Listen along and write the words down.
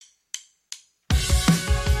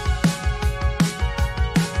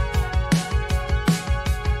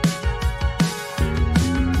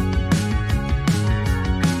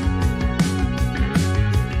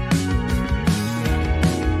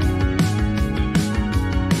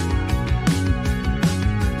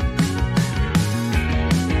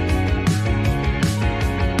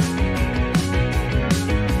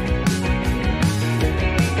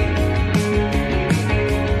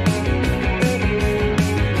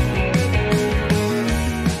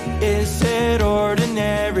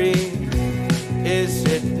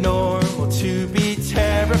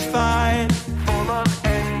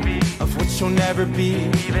you'll never be,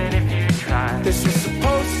 even if you try. This was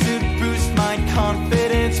supposed to boost my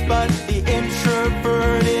confidence, but the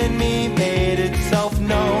introvert in me made itself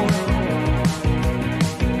known.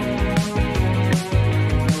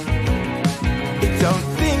 It don't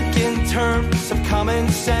think in terms of common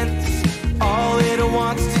sense. All it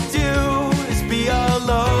wants to do is be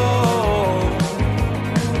alone.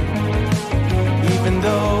 Even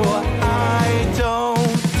though I don't,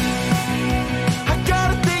 I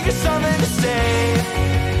gotta think of something to say.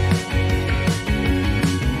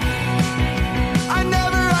 I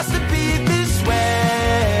never asked to be this way.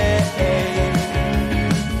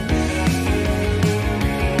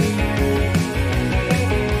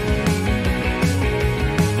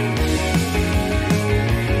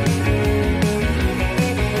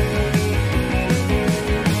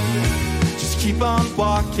 Just keep on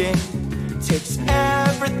walking. Takes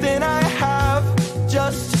everything I have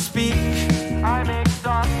just to speak. I'm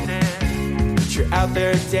exhausted, but you're out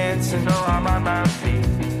there dancing, so I'm on my feet.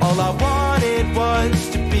 All I wanted was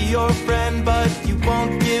to be your friend, but you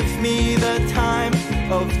won't give me the time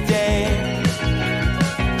of day.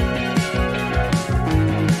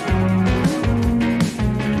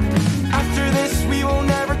 After this we will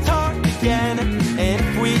never talk again, and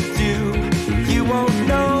if we do, you won't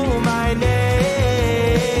know my name.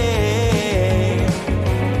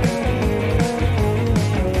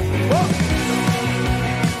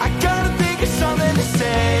 Something to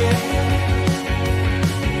say.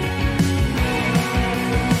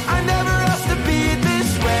 I never asked to be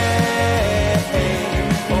this way.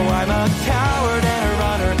 Oh, I'm a coward and a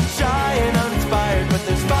runner, shy and uninspired, but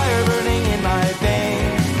there's fire burning in my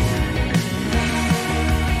veins.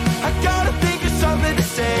 I gotta think of something to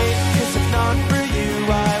say, 'cause if not for you,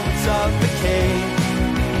 I would suffocate.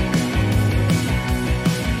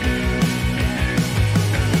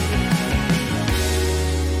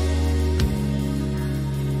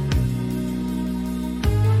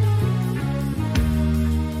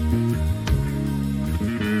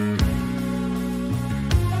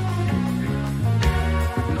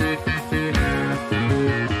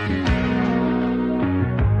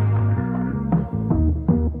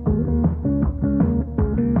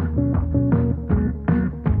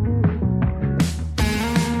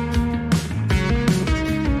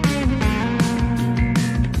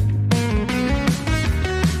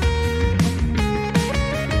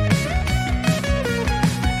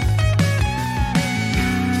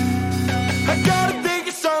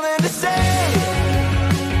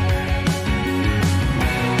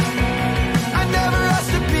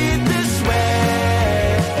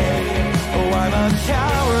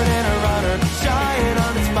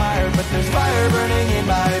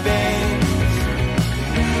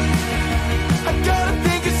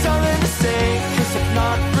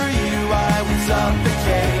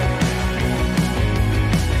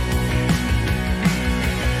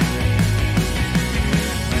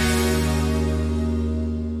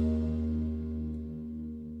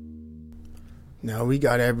 Now we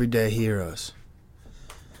got everyday heroes.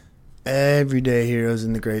 Everyday heroes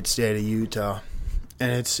in the great state of Utah.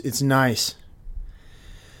 And it's nice.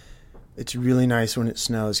 It's really nice when it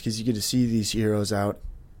snows because you get to see these heroes out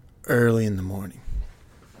early in the morning.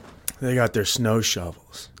 They got their snow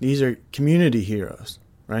shovels. These are community heroes,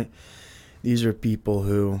 right? These are people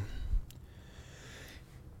who,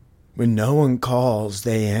 when no one calls,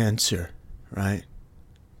 they answer, right?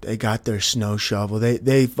 They got their snow shovel.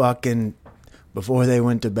 They fucking, before they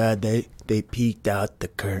went to bed, they peeked out the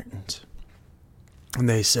curtains. And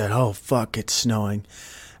they said, oh, fuck, it's snowing.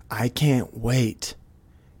 I can't wait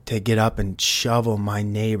to get up and shovel my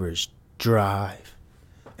neighbor's drive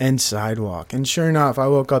and sidewalk. And sure enough, I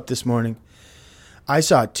woke up this morning. I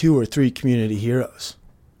saw 2 or 3 community heroes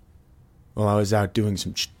while I was out doing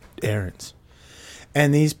some errands.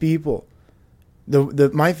 And these people,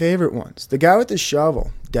 my favorite ones, the guy with the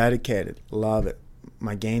shovel, dedicated, love it.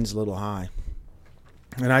 My gain's a little high.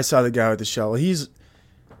 And I saw the guy with the shovel. He's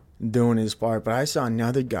doing his part. But I saw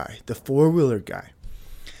another guy, the 4-wheeler guy.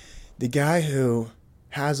 The guy who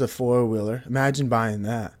has a 4-wheeler. Imagine buying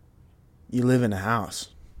that. You live in a house.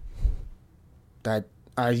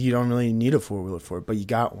 You don't really need a 4-wheeler for it, but you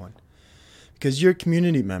got one. Because you're a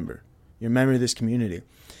community member. You're a member of this community.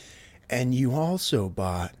 And you also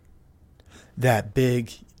bought that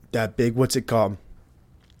big, what's it called?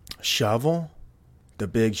 Shovel? The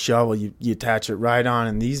big shovel, you attach it right on,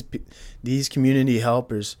 and these community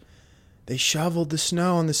helpers, they shoveled the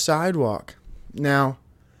snow on the sidewalk. Now,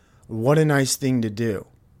 what a nice thing to do.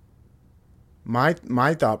 My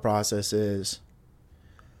thought process is,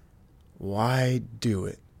 why do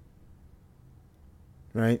it?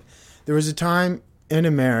 Right? There was a time in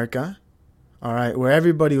America All right, where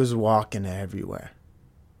everybody was walking everywhere.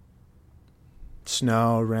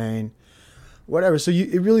 Snow, rain, whatever. So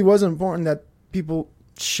it really wasn't important that people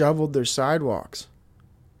shoveled their sidewalks.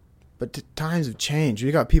 But times have changed.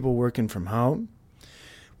 We got people working from home.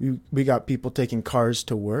 We got people taking cars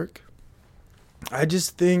to work. I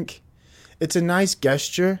just think it's a nice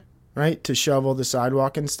gesture, right, to shovel the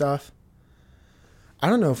sidewalk and stuff. I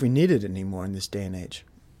don't know if we need it anymore in this day and age.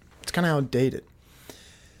 It's kind of outdated.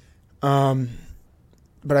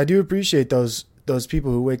 But I do appreciate those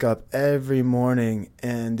people who wake up every morning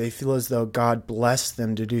and they feel as though God blessed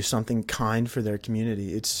them to do something kind for their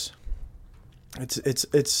community. It's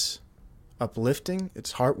uplifting.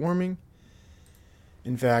 It's heartwarming.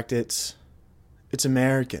 In fact, it's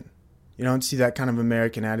American. You don't see that kind of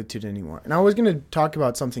American attitude anymore. And I was going to talk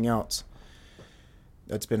about something else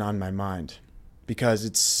that's been on my mind, because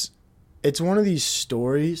it's one of these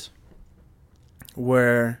stories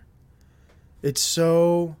where it's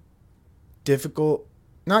so difficult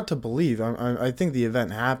not to believe. I think the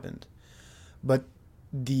event happened, but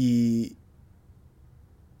the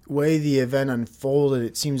way the event unfolded,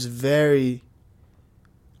 it seems very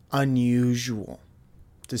unusual,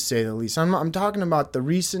 to say the least. I'm talking about the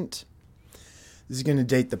recent, this is going to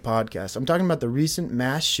date the podcast, I'm talking about the recent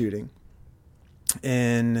mass shooting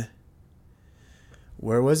in,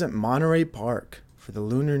 where was it? Monterey Park for the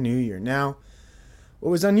Lunar New Year. Now, what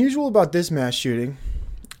was unusual about this mass shooting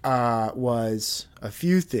was a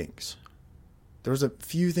few things. There was a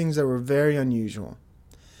few things that were very unusual.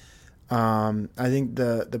 I think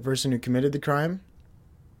the person who committed the crime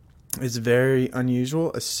is very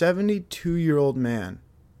unusual. A 72-year-old man.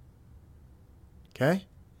 Okay?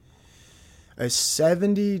 A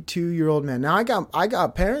 72-year-old man. Now, I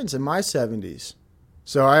got parents in my 70s.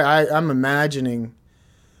 So I'm imagining,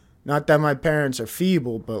 not that my parents are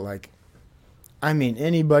feeble, but like, I mean,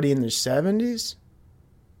 anybody in their 70s?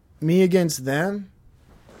 Me against them?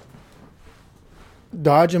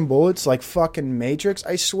 Dodging bullets like fucking Matrix?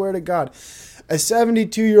 I swear to God. A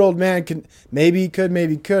 72-year-old man can, maybe he could,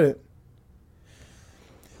 maybe he couldn't.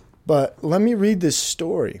 But let me read this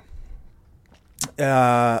story.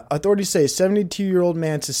 Authorities say a 72-year-old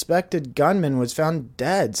man, suspected gunman, was found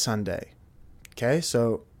dead Sunday. Okay,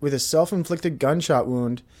 so with a self-inflicted gunshot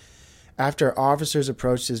wound after officers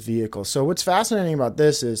approached his vehicle. So what's fascinating about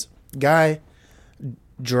this is, guy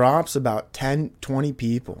drops about 10, 20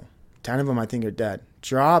 people. 10 of them, I think, are dead.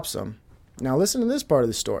 Drops them. Now listen to this part of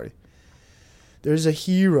the story. There's a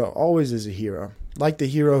hero, always is a hero, like the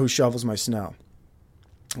hero who shovels my snow.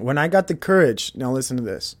 When I got the courage, now listen to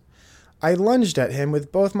this, I lunged at him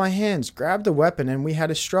with both my hands, grabbed the weapon, and we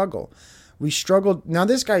had a struggle. We struggled. Now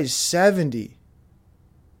this guy is 72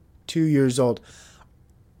 years old.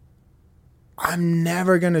 I'm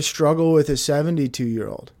never going to struggle with a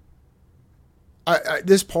 72-year-old.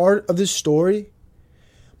 This part of this story,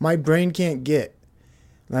 my brain can't get.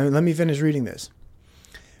 Let me finish reading this.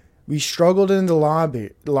 We struggled in the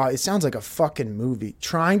lobby. It sounds like a fucking movie.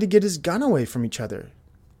 Trying to get his gun away from each other,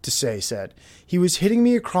 Desai said. He was hitting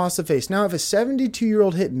me across the face. Now, if a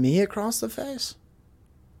 72-year-old hit me across the face,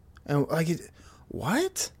 and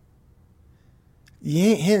what? You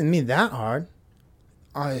ain't hitting me that hard.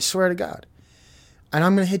 I swear to God. And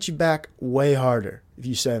I'm going to hit you back way harder if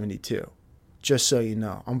you're 72. Just so you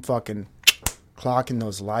know. I'm fucking clocking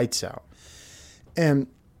those lights out. And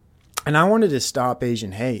I wanted to stop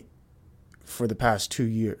Asian hate for the past 2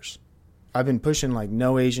 years. I've been pushing like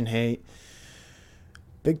no Asian hate.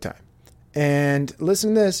 Big time. And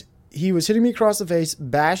listen to this. He was hitting me across the face,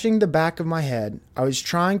 bashing the back of my head. I was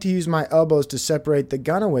trying to use my elbows to separate the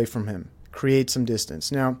gun away from him, create some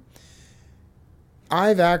distance. Now,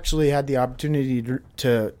 I've actually had the opportunity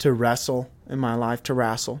to wrestle in my life, to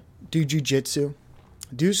wrestle, do jiu-jitsu,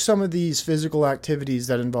 do some of these physical activities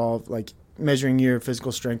that involve like measuring your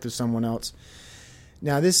physical strength with someone else.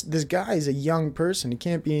 Now, this guy is a young person. He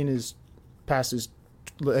can't be in his past his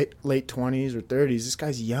late 20s or 30s. This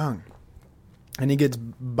guy's young. And he gets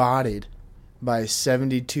bodied by a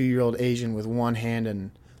 72-year-old Asian with one hand.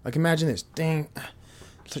 And like, imagine this. Dang.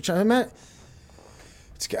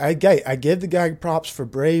 I give the guy props for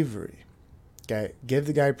bravery. Okay, give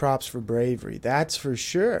the guy props for bravery. That's for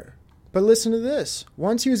sure. But listen to this.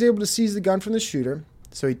 Once he was able to seize the gun from the shooter,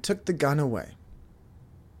 so he took the gun away.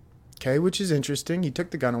 Okay, which is interesting. He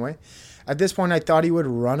took the gun away. At this point, I thought he would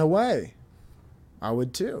run away. I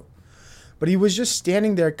would too. But he was just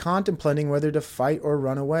standing there contemplating whether to fight or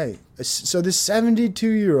run away. So this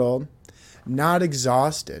 72-year-old, not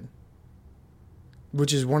exhausted,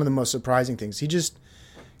 which is one of the most surprising things. He just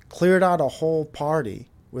cleared out a whole party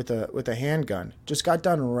with a handgun. Just got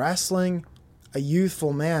done wrestling a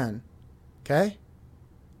youthful man Okay?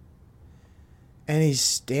 And he's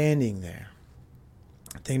standing there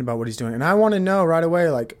thinking about what he's doing. And I want to know right away,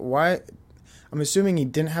 like, why? I'm assuming he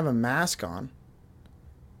didn't have a mask on.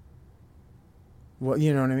 Well,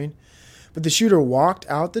 you know what I mean? But the shooter walked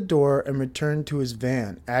out the door and returned to his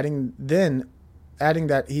van, adding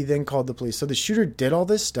that he then called the police. So the shooter did all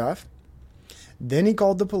this stuff. Then he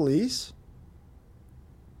called the police.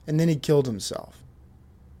 And then he killed himself.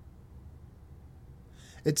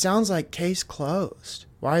 It sounds like case closed.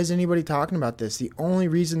 Why is anybody talking about this? The only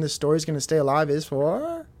reason this story's going to stay alive is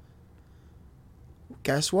for...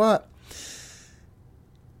 Guess what?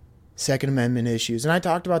 Second Amendment issues. And I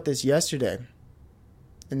talked about this yesterday.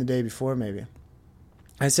 And the day before, maybe.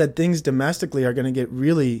 I said things domestically are going to get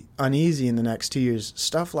really uneasy in the next 2 years.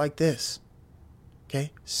 Stuff like this.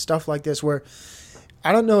 Okay? Stuff like this where...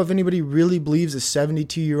 I don't know if anybody really believes a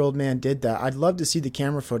 72-year-old man did that. I'd love to see the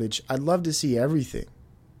camera footage. I'd love to see everything.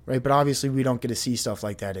 Right? But obviously we don't get to see stuff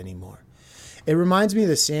like that anymore. It reminds me of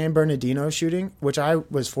the San Bernardino shooting, which I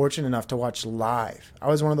was fortunate enough to watch live. I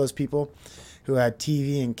was one of those people who had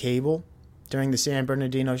TV and cable during the San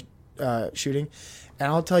Bernardino shooting.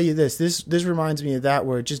 And I'll tell you this reminds me of that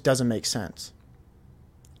where it just doesn't make sense.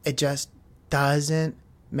 It just doesn't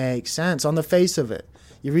make sense on the face of it.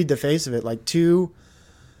 You read the face of it, like an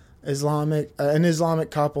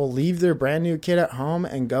Islamic couple leave their brand new kid at home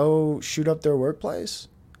and go shoot up their workplace.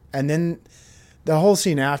 And then the whole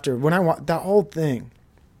scene after, that whole thing,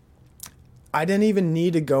 I didn't even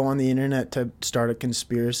need to go on the internet to start a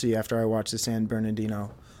conspiracy after I watched the San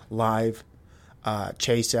Bernardino live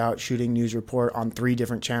chase out shooting news report on 3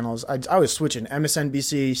 different channels. I was switching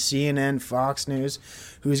MSNBC, CNN, Fox News.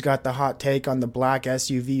 Who's got the hot take on the black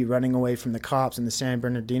SUV running away from the cops in the San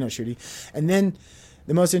Bernardino shooting? And then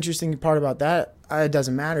the most interesting part about that, it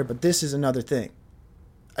doesn't matter, but this is another thing.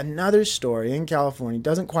 Another story in California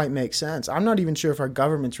doesn't quite make sense. I'm not even sure if our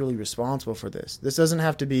government's really responsible for this. This doesn't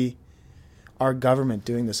have to be our government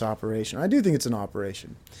doing this operation. I do think it's an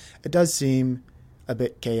operation. It does seem a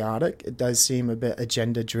bit chaotic. It does seem a bit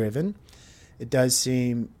agenda driven. It does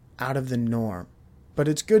seem out of the norm. But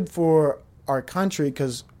it's good for our country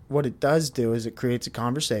because what it does do is it creates a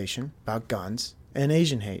conversation about guns and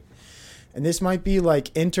Asian hate. And this might be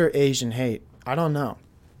like inter-Asian hate. I don't know.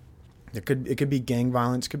 It could be gang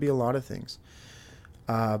violence. It could be a lot of things.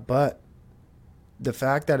 But the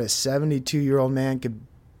fact that a 72-year-old man could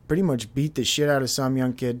pretty much beat the shit out of some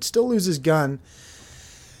young kid, still lose his gun,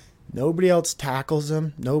 nobody else tackles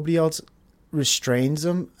him, nobody else restrains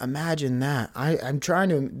him. Imagine that.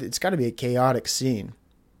 It's got to be a chaotic scene.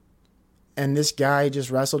 And this guy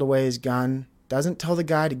just wrestled away his gun, doesn't tell the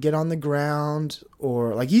guy to get on the ground,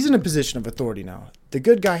 or like he's in a position of authority now. The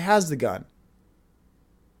good guy has the gun.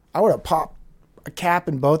 I would have popped a cap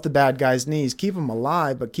in both the bad guy's knees, keep him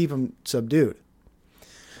alive, but keep him subdued.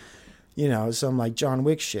 You know, some like John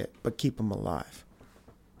Wick shit, but keep him alive.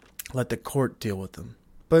 Let the court deal with him.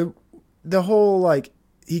 But the whole, like,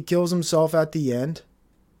 he kills himself at the end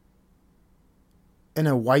in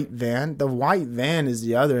a white van. The white van is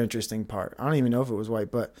the other interesting part. I don't even know if it was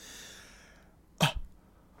white, but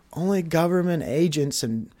only government agents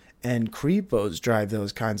and creepos drive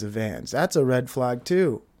those kinds of vans. That's a red flag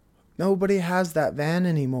too. Nobody has that van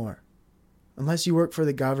anymore. Unless you work for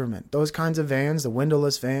the government. Those kinds of vans, the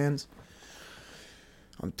windowless vans.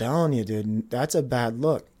 I'm telling you, dude, that's a bad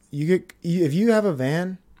look. If you have a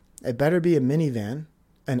van, it better be a minivan,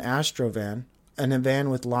 an Astro van, and a van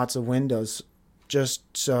with lots of windows, just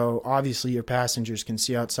so obviously your passengers can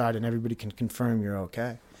see outside and everybody can confirm you're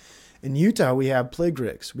okay. In Utah, we have plig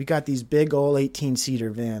rigs. We got these big old 18-seater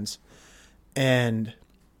vans, and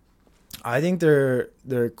I think they're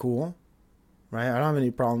cool, right? I don't have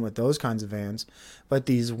any problem with those kinds of vans, but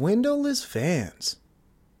these windowless vans,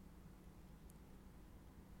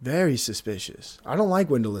 very suspicious. I don't like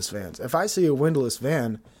windowless vans. If I see a windowless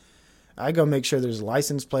van, I go make sure there's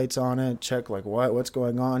license plates on it, check like what's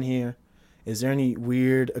going on here. Is there any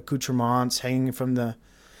weird accoutrements hanging from the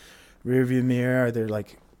rearview mirror? Are there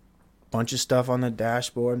like a bunch of stuff on the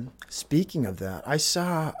dashboard? Speaking of that, I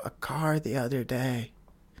saw a car the other day.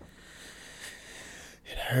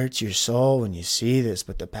 It hurts your soul when you see this,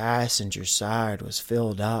 but the passenger side was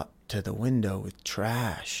filled up to the window with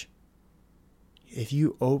trash. If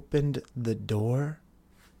you opened the door,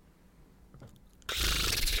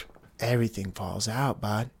 everything falls out,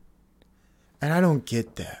 bud. And I don't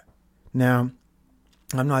get that. Now,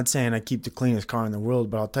 I'm not saying I keep the cleanest car in the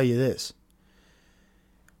world, but I'll tell you this.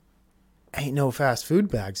 Ain't no fast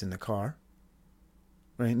food bags in the car.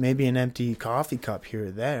 Right? Maybe an empty coffee cup here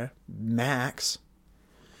or there. Max,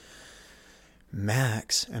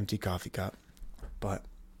 empty coffee cup. But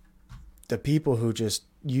the people who just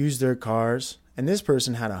use their cars, and this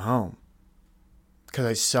person had a home because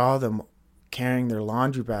I saw them carrying their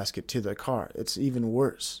laundry basket to their car. It's even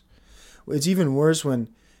worse. It's even worse when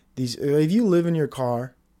if you live in your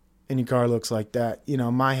car and your car looks like that, you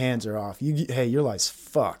know, my hands are off. Hey, your life's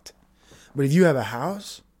fucked. But if you have a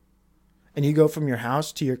house and you go from your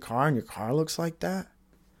house to your car and your car looks like that,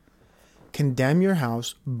 condemn your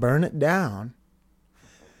house, burn it down,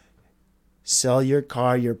 sell your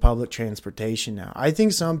car, your public transportation now. I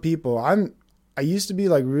think some people, I used to be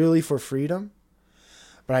like really for freedom,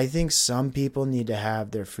 but I think some people need to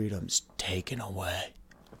have their freedoms taken away.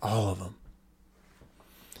 All of them.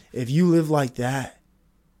 If you live like that,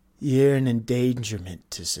 you're an endangerment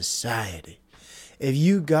to society.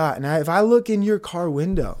 If I look in your car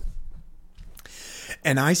window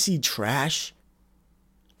and I see trash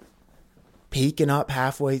peeking up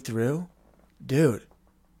halfway through, dude,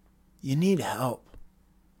 you need help.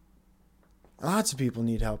 Lots of people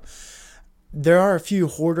need help. There are a few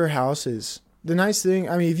hoarder houses. The nice thing,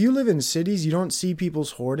 I mean, if you live in cities, you don't see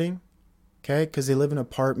people's hoarding, okay? Because they live in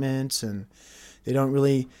apartments and they don't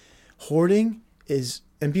really... Hoarding is...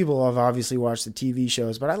 And people have obviously watched the TV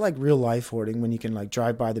shows, but I like real life hoarding when you can like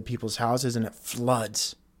drive by the people's houses and it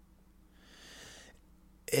floods.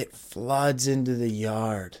 It floods into the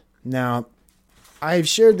yard. Now, I've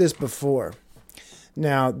shared this before.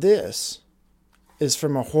 Now, this is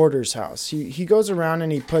from a hoarder's house. He goes around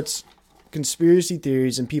and he puts conspiracy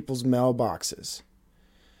theories in people's mailboxes.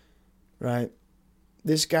 Right?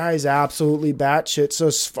 This guy is absolutely batshit.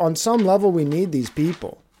 So on some level, we need these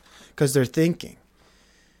people because they're thinking.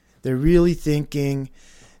 They're really thinking.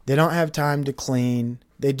 They don't have time to clean.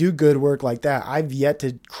 They do good work like that. I've yet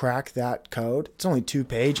to crack that code. It's only 2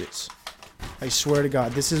 pages. I swear to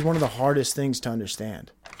God, this is one of the hardest things to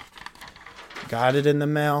understand. Got it in the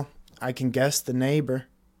mail. I can guess the neighbor.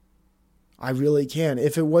 I really can.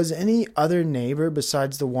 If it was any other neighbor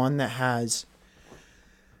besides the one that has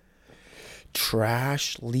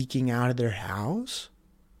trash leaking out of their house,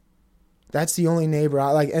 that's the only neighbor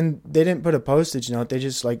I like. And they didn't put a postage note. They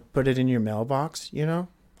just like put it in your mailbox, you know?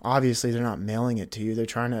 Obviously, they're not mailing it to you. They're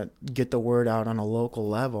trying to get the word out on a local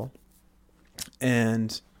level.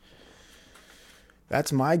 And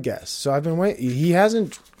that's my guess. So I've been waiting. He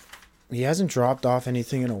hasn't dropped off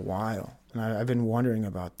anything in a while. And I've been wondering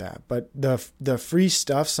about that. But the free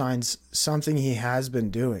stuff sign's something he has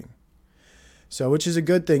been doing. So, which is a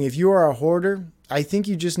good thing. If you are a hoarder, I think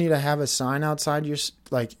you just need to have a sign outside your,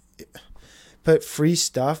 like, put free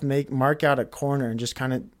stuff, mark out a corner and just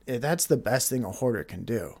kind of, that's the best thing a hoarder can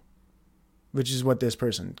do, which is what this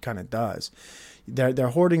person kind of does. Their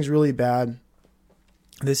hoarding's really bad.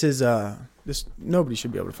 This is, nobody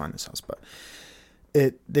should be able to find this house, but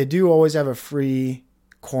they do always have a free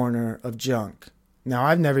corner of junk. Now,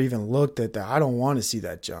 I've never even looked at that. I don't want to see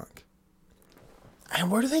that junk.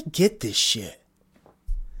 And where do they get this shit?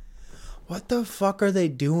 What the fuck are they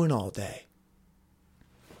doing all day?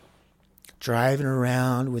 Driving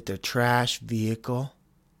around with their trash vehicle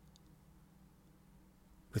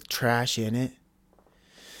with trash in it.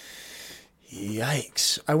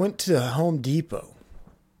 Yikes. I went to Home Depot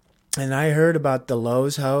and I heard about the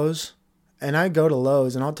Lowe's hose. And I go to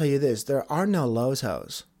Lowe's and I'll tell you this, there are no Lowe's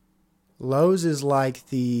hose. Lowe's is like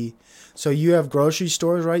so you have grocery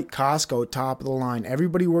stores, right? Costco, top of the line.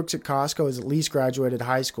 Everybody who works at Costco has at least graduated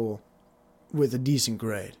high school with a decent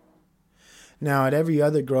grade. Now, at every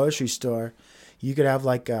other grocery store, you could have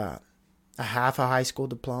like a half a high school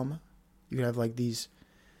diploma. You could have like these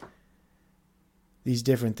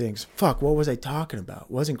different things. Fuck, what was I talking about?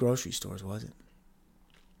 It wasn't grocery stores, was it?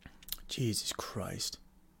 Jesus Christ.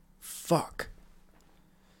 Fuck.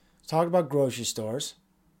 Let's talk about grocery stores.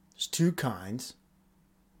 There's 2 kinds.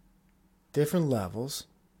 Different levels.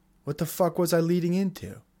 What the fuck was I leading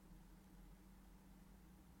into?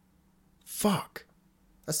 Fuck.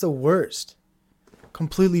 That's the worst.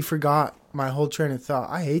 Completely forgot my whole train of thought.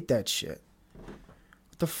 I hate that shit.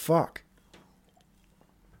 What the fuck?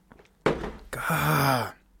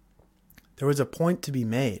 God. There was a point to be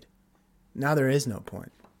made. Now there is no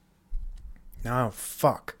point. Now,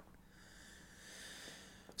 fuck.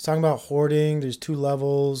 I was talking about hoarding. There's 2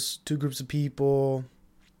 levels, 2 groups of people.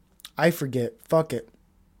 I forget. Fuck it.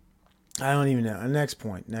 I don't even know. Next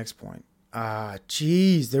point.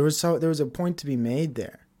 Jeez. There was a point to be made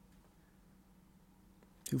there.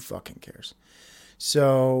 Who fucking cares?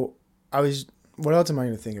 So, what else am I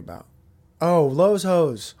going to think about? Oh, Lowe's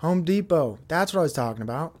hose. Home Depot. That's what I was talking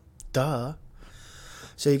about. Duh.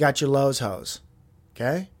 So you got your Lowe's hose.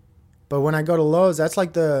 Okay? But when I go to Lowe's, that's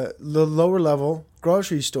like the lower level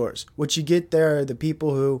grocery stores. What you get there are the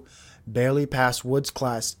people who barely passed Woods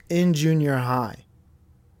class in junior high.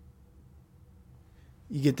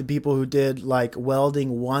 You get the people who did like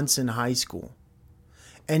welding once in high school.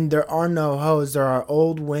 And there are no hoes. There are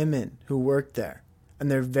old women who work there. And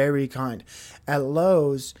they're very kind. At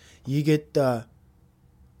Lowe's, you get the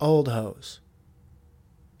old hoes.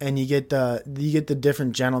 And you get the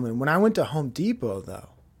different gentlemen. When I went to Home Depot, though,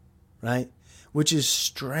 right? Which is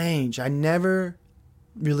strange. I never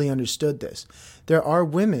really understood this. There are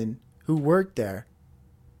women who work there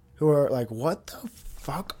who are like, what the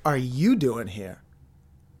fuck are you doing here?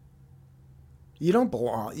 You don't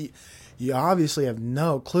belong. You obviously have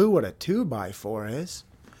no clue what a 2x4 is.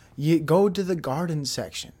 You go to the garden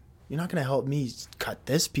section. You're not going to help me cut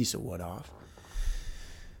this piece of wood off.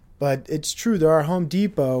 But it's true. There are Home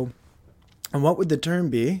Depot. And what would the term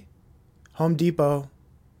be? Home Depot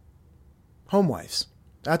home wives.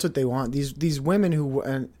 That's what they want. These women who,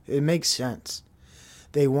 and it makes sense.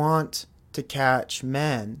 They want to catch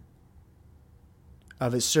men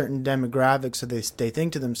of a certain demographic, so they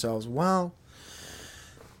think to themselves, well,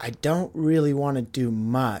 I don't really want to do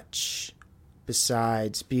much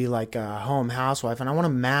besides be like a home housewife, and I want a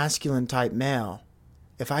masculine type male.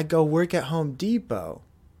 If I go work at Home Depot,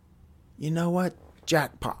 you know what?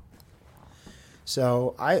 Jackpot.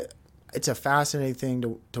 So it's a fascinating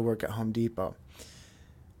thing to work at Home Depot.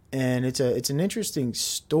 And it's an interesting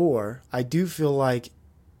store. I do feel like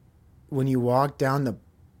when you walk down the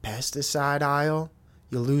pesticide aisle,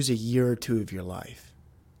 you'll lose a year or two of your life.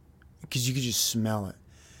 Because you could just smell it.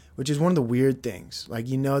 Which is one of the weird things. Like,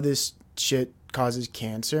 you know this shit causes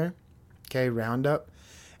cancer, okay, Roundup,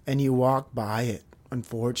 and you walk by it,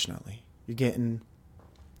 unfortunately. You're getting,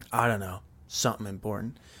 I don't know, something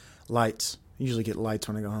important. Lights. I usually get lights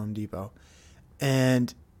when I go to Home Depot.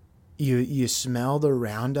 And you smell the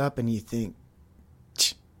Roundup and you think,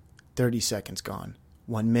 30 seconds gone.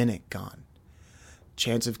 1 minute gone.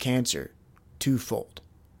 Chance of cancer, twofold,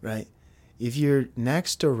 right? If you're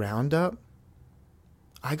next to Roundup,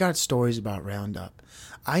 I got stories about Roundup.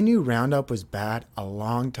 I knew Roundup was bad a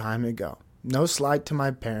long time ago. No slight to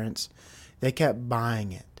my parents. They kept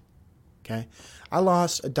buying it. Okay? I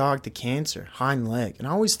lost a dog to cancer, hind leg, and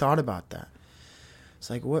I always thought about that. It's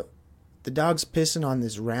like, what? The dog's pissing on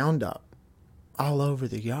this Roundup all over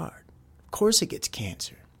the yard. Of course it gets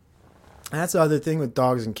cancer. And that's the other thing with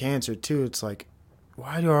dogs and cancer, too. It's like,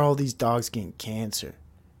 why are all these dogs getting cancer?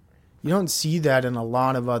 You don't see that in a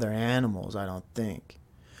lot of other animals, I don't think.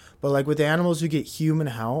 But like with animals who get human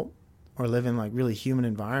help or live in like really human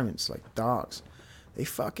environments like dogs, they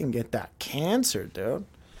fucking get that cancer, dude.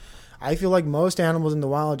 I feel like most animals in the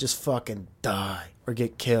wild just fucking die or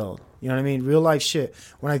get killed. You know what I mean? Real life shit.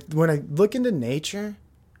 When I look into nature,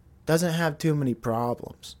 it doesn't have too many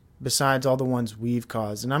problems besides all the ones we've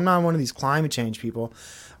caused. And I'm not one of these climate change people.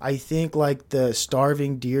 I think like the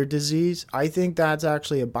starving deer disease, I think that's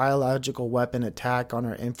actually a biological weapon attack on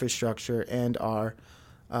our infrastructure and our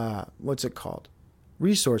what's it called?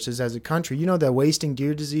 Resources as a country. You know, that wasting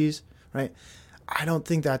deer disease, right? I don't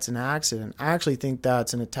think that's an accident. I actually think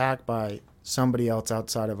that's an attack by somebody else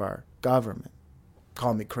outside of our government.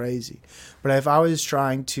 Call me crazy. But if I was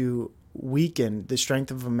trying to weaken the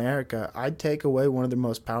strength of America, I'd take away one of the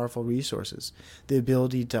most powerful resources, the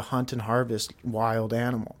ability to hunt and harvest wild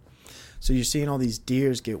animal. So you're seeing all these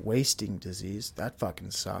deers get wasting disease. That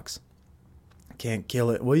fucking sucks. Can't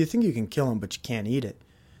kill it. Well, you think you can kill them, but you can't eat it.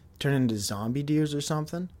 Turn into zombie deers or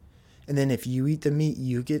something. And then if you eat the meat,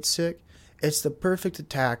 you get sick. It's the perfect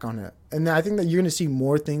attack on it. And I think that you're going to see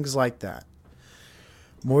more things like that.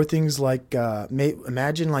 More things like,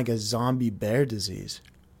 imagine like a zombie bear disease.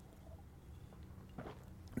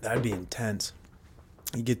 That'd be intense.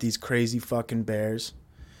 You get these crazy fucking bears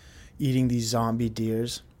eating these zombie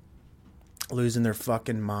deers, losing their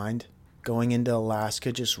fucking mind, going into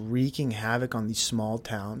Alaska, just wreaking havoc on these small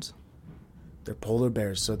towns. They're polar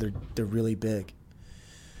bears, so they're really big.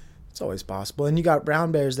 It's always possible. And you got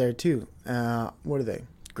brown bears there too. What are they?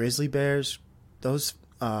 Grizzly bears? Those,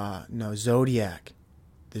 no, Zodiac.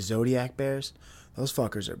 The Zodiac bears? Those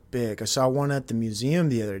fuckers are big. I saw one at the museum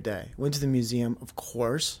the other day. Went to the museum, of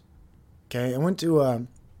course. Okay, I went to a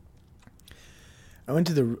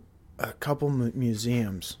couple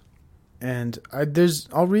museums, and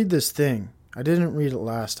I'll read this thing. I didn't read it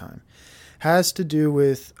last time. Has to do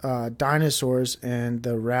with dinosaurs and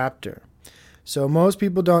the raptor. So most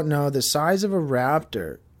people don't know the size of a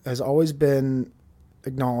raptor has always been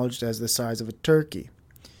acknowledged as the size of a turkey.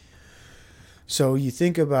 So you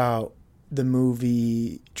think about the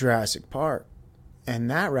movie Jurassic Park, and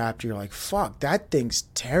that raptor, you're like, fuck, that thing's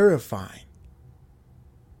terrifying.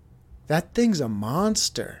 That thing's a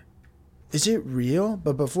monster. is it real?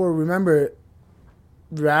 But before, remember,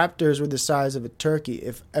 raptors were the size of a turkey.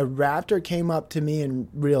 If a raptor came up to me in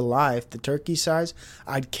real life, the turkey size,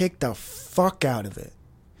 I'd kick the fuck out of it.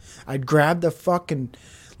 I'd grab the fucking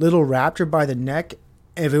little raptor by the neck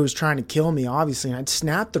if it was trying to kill me, obviously, and I'd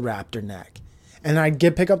snap the raptor neck. And I'd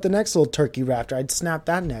pick up the next little turkey raptor. I'd snap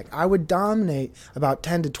that neck. I would dominate about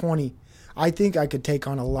 10 to 20. I think I could take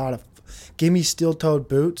on a lot of... Give me steel-toed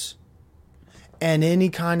boots and any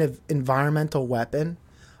kind of environmental weapon.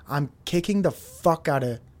 I'm kicking the fuck out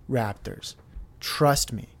of raptors.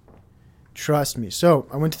 Trust me. Trust me. So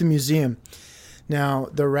I went to the museum. Now,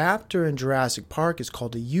 the raptor in Jurassic Park is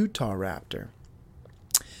called a Utah raptor.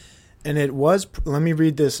 And it was... Let me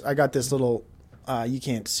read this. I got this little... you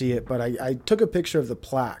can't see it, but I took a picture of the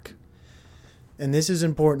plaque. And this is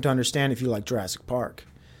important to understand if you like Jurassic Park.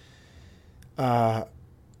 The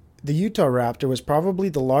Utah raptor was probably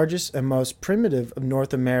the largest and most primitive of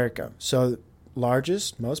North America. So,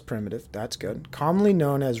 largest, most primitive, that's good. Commonly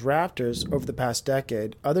known as raptors over the past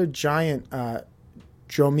decade, other giant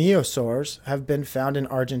dromaeosaurs have been found in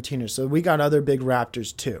Argentina. So, we got other big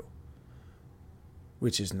raptors too,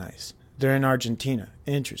 which is nice. They're in Argentina.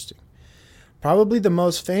 Interesting. Probably the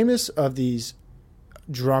most famous of these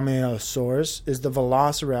dromaeosaurs is the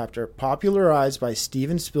Velociraptor, popularized by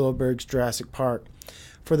Steven Spielberg's Jurassic Park.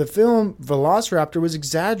 For the film, Velociraptor was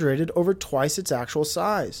exaggerated over twice its actual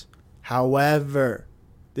size. However,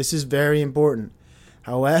 this is very important.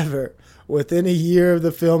 However, within a year of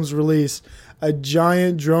the film's release, a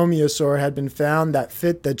giant dromaeosaur had been found that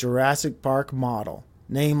fit the Jurassic Park model,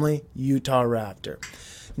 namely Utah Raptor.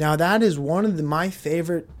 Now, that is one of my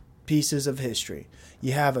favorite pieces of history.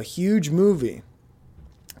 You have a huge movie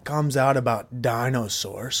comes out about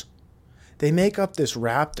dinosaurs. They make up this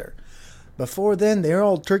raptor. Before then, they're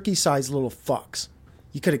all turkey-sized little fucks.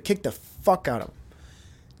 You could have kicked the fuck out of them.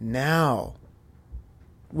 Now,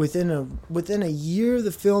 within a year of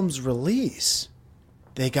the film's release,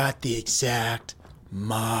 they got the exact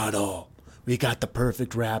model. We got the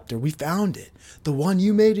perfect raptor. We found it. The one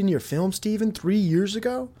you made in your film, Steven, 3 years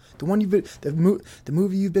ago? The one the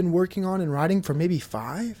movie you've been working on and writing for maybe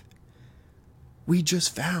 5? We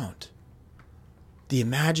just found the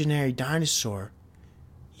imaginary dinosaur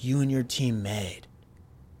you and your team made.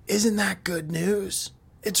 Isn't that good news?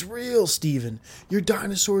 It's real, Steven. Your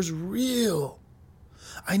dinosaur's real.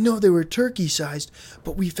 I know they were turkey-sized,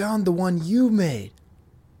 but we found the one you made.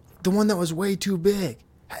 The one that was way too big.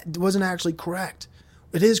 It wasn't actually correct.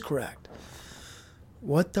 It is correct.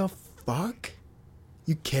 What the fuck?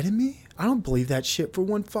 You kidding me? I don't believe that shit for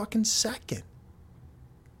one fucking second.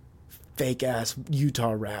 Fake ass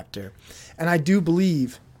Utah raptor. And I do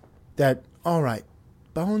believe that, alright,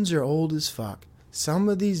 bones are old as fuck. Some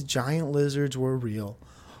of these giant lizards were real.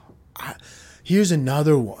 Here's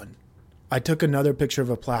another one. I took another picture of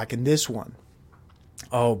a plaque, and this one,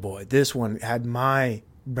 oh boy, this one had my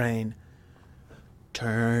brain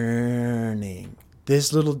turning.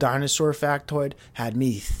 This little dinosaur factoid had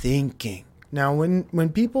me thinking. Now, when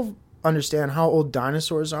people understand how old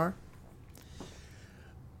dinosaurs are,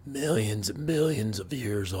 millions and millions of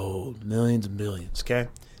years old. Millions and billions, okay?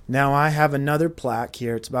 Now, I have another plaque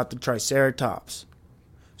here. It's about the Triceratops.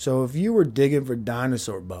 So, if you were digging for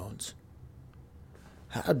dinosaur bones,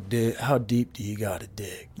 how deep do you got to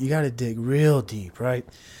dig? You got to dig real deep, right?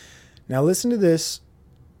 Now, listen to this.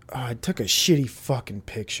 Oh, I took a shitty fucking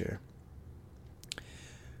picture.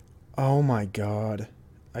 Oh, my God.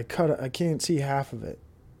 I can't see half of it.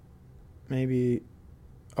 Maybe...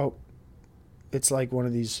 Oh, it's like one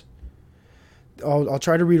of these... I'll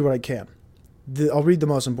try to read what I can. I'll read the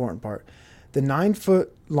most important part. The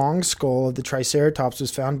 9-foot-long skull of the Triceratops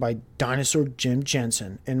was found by dinosaur Jim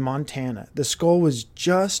Jensen in Montana. The skull was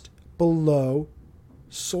just below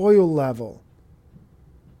soil level.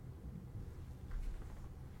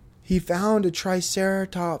 He found a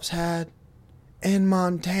Triceratops head in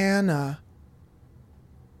Montana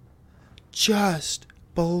just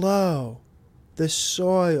below the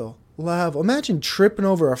soil level. Imagine tripping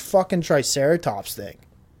over a fucking Triceratops thing.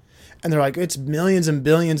 And they're like, it's millions and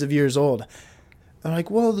billions of years old. They're like,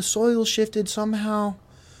 well, the soil shifted somehow,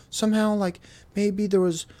 like maybe there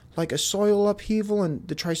was like a soil upheaval and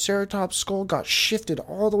the Triceratops skull got shifted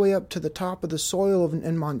all the way up to the top of the soil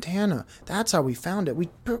in Montana. That's how we found it.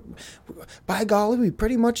 By golly, we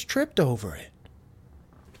pretty much tripped over it.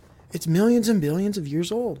 It's millions and billions of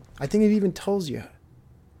years old. I think it even tells you.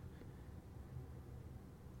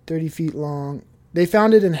 30 feet long. They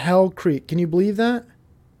found it in Hell Creek. Can you believe that?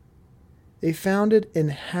 They found it in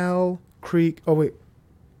Hell Creek. Oh, wait.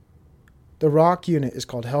 The rock unit is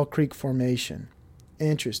called Hell Creek Formation.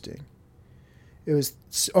 Interesting. It was,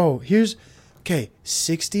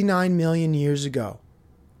 69 million years ago,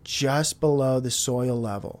 just below the soil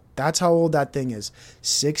level. That's how old that thing is.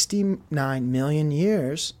 69 million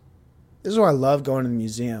years. This is why I love going to the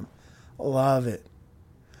museum. Love it.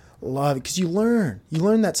 Love it. Because you learn. You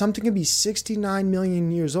learn that something can be 69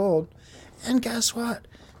 million years old. And guess what?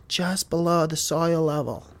 Just below the soil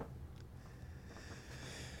level.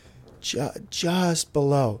 Just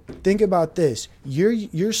below. Think about this.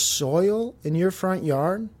 Your soil in your front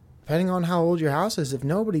yard, depending on how old your house is, if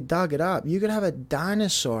nobody dug it up, you could have a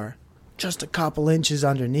dinosaur just a couple inches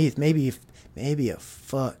underneath, maybe a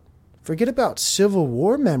foot. Forget about Civil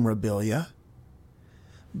War memorabilia.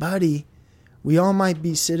 Buddy, we all might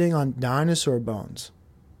be sitting on dinosaur bones.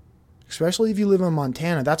 Especially if you live in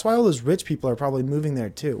Montana. That's why all those rich people are probably moving there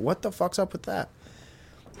too. What the fuck's up with that?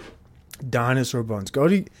 Dinosaur bones. Go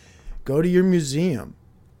to your museum.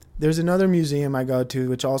 There's another museum I go to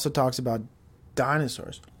which also talks about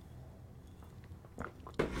dinosaurs.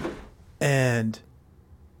 And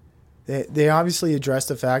they obviously address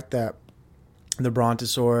the fact that the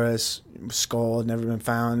Brontosaurus skull had never been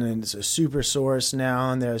found, and it's a Supersaurus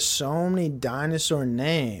now, and there's so many dinosaur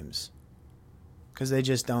names because they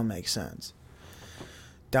just don't make sense.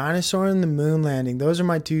 Dinosaur and the moon landing, those are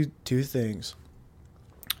my two things.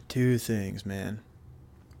 Two things, man.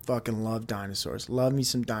 Fucking love dinosaurs. Love me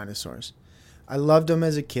some dinosaurs. I loved them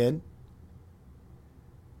as a kid.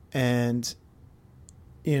 And,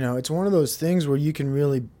 it's one of those things where you can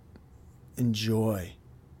really enjoy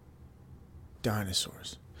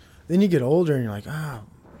dinosaurs. Then you get older and you're like,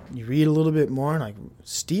 you read a little bit more, and like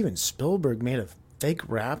Steven Spielberg made a fake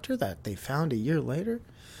raptor that they found a year later.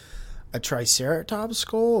 A Triceratops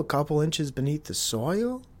skull a couple inches beneath the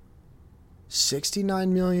soil.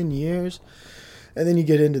 69 million years. And then you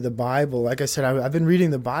get into the Bible. Like I said, I've been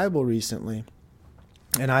reading the Bible recently,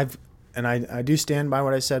 and I do stand by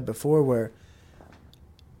what I said before, where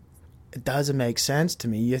it doesn't make sense to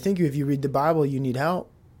me. You think if you read the Bible, you need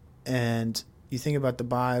help, and you think about the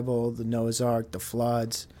Bible, the Noah's Ark, the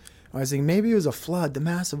floods. I was thinking maybe it was a flood. The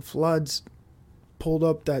massive floods pulled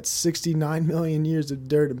up that 69 million years of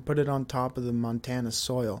dirt and put it on top of the Montana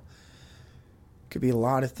soil. Could be a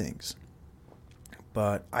lot of things,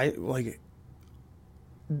 but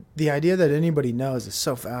the idea that anybody knows is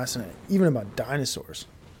so fascinating, even about dinosaurs.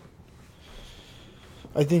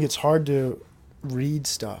 I think it's hard to read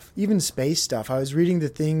stuff, even space stuff. I was reading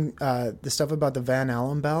the stuff about the Van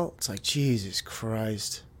Allen belt. It's like, Jesus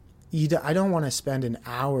Christ. I don't want to spend an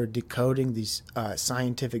hour decoding these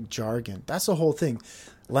scientific jargon. That's the whole thing.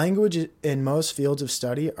 Language in most fields of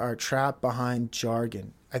study are trapped behind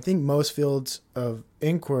jargon. I think most fields of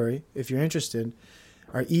inquiry, if you're interested,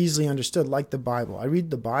 are easily understood, like the Bible. I read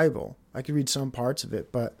the Bible. I can read some parts of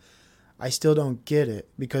it, but I still don't get it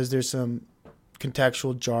because there's some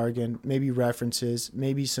contextual jargon, maybe references,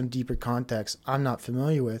 maybe some deeper context I'm not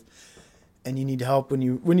familiar with. And you need help when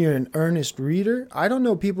you're an earnest reader. I don't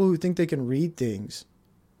know people who think they can read things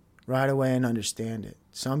right away and understand it.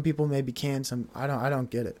 Some people maybe can, some I don't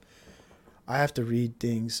get it. I have to read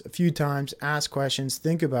things a few times, ask questions,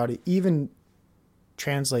 think about it, even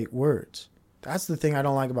translate words. That's the thing I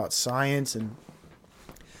don't like about science and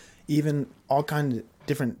even all kinds of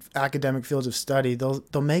different academic fields of study. They'll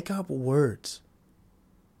make up words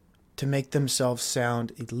to make themselves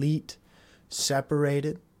sound elite,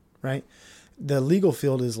 separated, right? The legal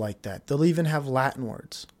field is like that. They'll even have Latin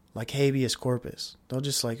words, like habeas corpus. They'll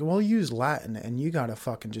just use Latin, and you gotta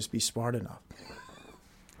fucking just be smart enough.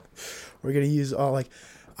 We're gonna use all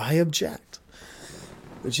I object,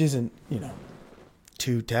 which isn't,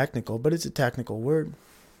 too technical, but it's a technical word.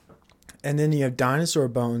 And then you have dinosaur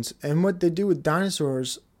bones, and what they do with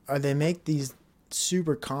dinosaurs are they make these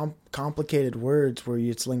super complicated words where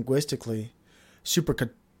it's linguistically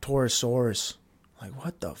Supercatorosaurus. Like,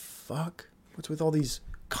 what the fuck? What's with all these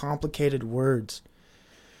complicated words?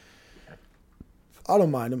 I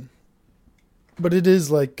don't mind them, but it is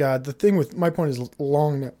like the thing with my point is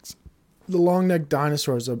long necks. The long-necked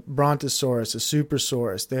dinosaurs, a Brontosaurus, a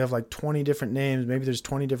Supersaurus, they have 20 different names. Maybe there's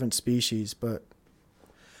 20 different species, but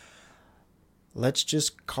let's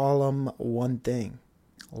just call them one thing.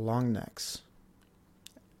 Long necks.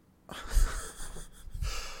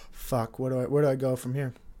 Fuck, where do I go from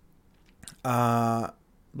here?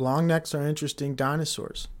 Long necks are interesting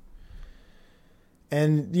dinosaurs.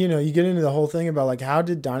 And, you get into the whole thing about how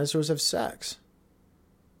did dinosaurs have sex?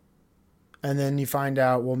 And then you find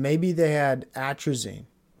out, well, maybe they had atrazine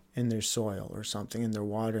in their soil or something in their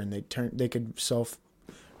water, and they could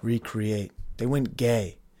self-recreate. They went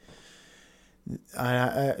gay.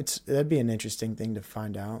 That'd be an interesting thing to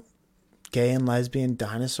find out. Gay and lesbian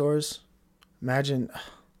dinosaurs. Imagine.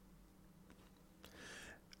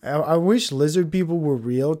 I wish lizard people were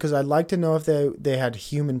real, because I'd like to know if they had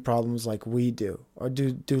human problems like we do. Or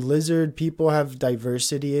do lizard people have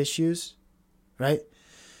diversity issues? Right?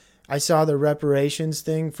 I saw the reparations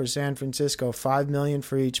thing for San Francisco, $5 million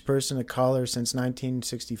for each person of color since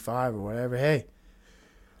 1965 or whatever. Hey,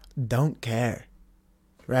 don't care.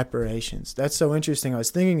 Reparations. That's so interesting. I was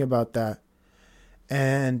thinking about that.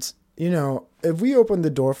 And, you know, if we open the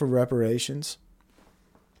door for reparations,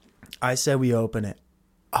 I say we open it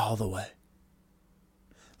all the way.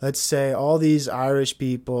 Let's say all these Irish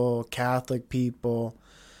people, Catholic people,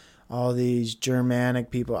 all these Germanic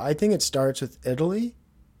people. I think it starts with Italy,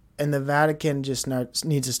 and the Vatican just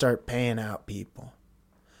needs to start paying out people.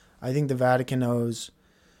 I think the Vatican owes,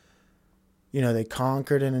 you know, they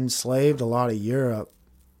conquered and enslaved a lot of Europe.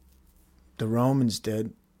 The Romans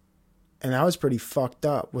did. And that was pretty fucked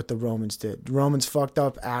up what the Romans did. The Romans fucked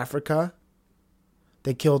up Africa.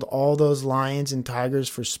 They killed all those lions and tigers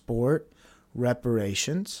for sport.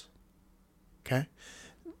 Reparations. Okay?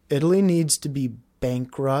 Italy needs to be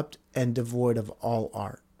bankrupt and devoid of all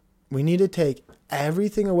art. We need to take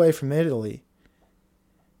everything away from Italy.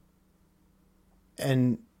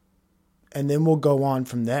 And then we'll go on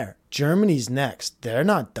from there. Germany's next. They're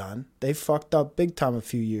not done. They fucked up big time a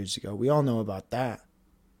few years ago. We all know about that.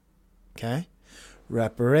 Okay?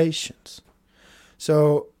 Reparations.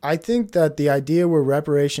 So I think that the idea where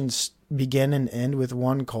reparations begin and end with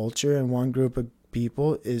one culture and one group of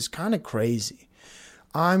people is kind of crazy.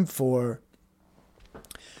 I'm for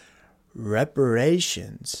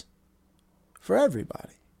reparations for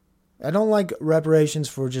everybody. I don't like reparations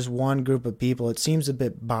for just one group of people. It seems a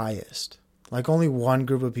bit biased. Like only one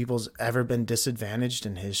group of people's ever been disadvantaged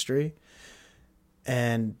in history.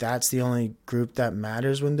 And that's the only group that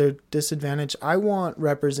matters when they're disadvantaged. I want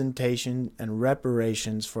representation and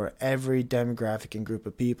reparations for every demographic and group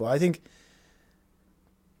of people. I think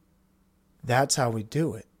that's how we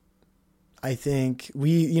do it. I think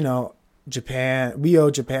Japan, we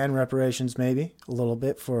owe Japan reparations maybe a little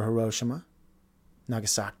bit for Hiroshima,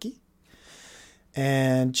 Nagasaki.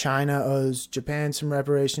 And China owes Japan some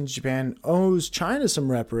reparations. Japan owes China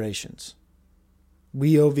some reparations.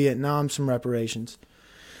 We owe Vietnam some reparations.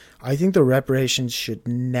 I think the reparations should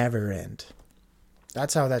never end.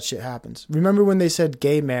 That's how that shit happens. Remember when they said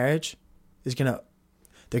gay marriage they're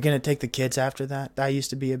gonna take the kids after that? That used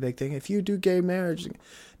to be a big thing. If you do gay marriage,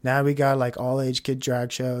 now we got like all age kid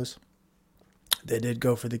drag shows. They did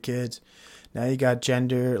go for the kids. Now you got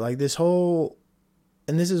gender, like this whole,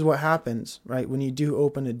 and this is what happens, right? When you do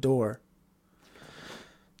open a door,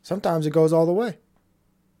 sometimes it goes all the way.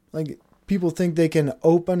 Like, people think they can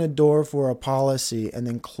open a door for a policy and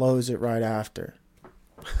then close it right after.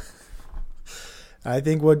 I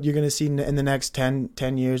think what you're going to see in the next 10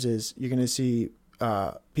 years is you're going to see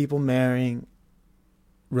people marrying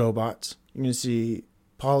robots. You're going to see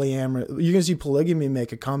polyamory. You're going to see polygamy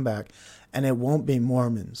make a comeback, and it won't be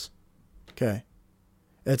Mormons. Okay.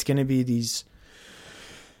 It's going to be these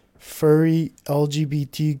furry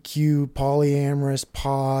LGBTQ polyamorous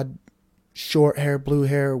pod, short hair, blue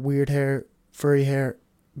hair, weird hair, furry hair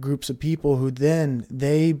groups of people who then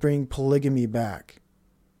they bring polygamy back.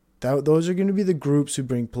 Those are going to be the groups who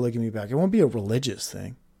bring polygamy back. It won't be a religious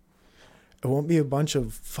thing. It won't be a bunch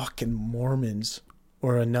of fucking Mormons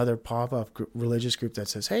or another pop-up religious group that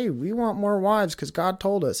says, hey, we want more wives because God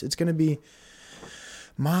told us. It's going to be,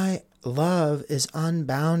 my love is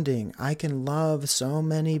unbounding. I can love so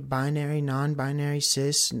many binary, non-binary,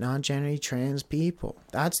 cis, non-gender, trans people.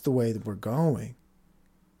 That's the way that we're going.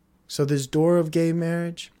 So this door of gay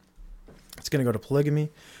marriage, it's going to go to polygamy.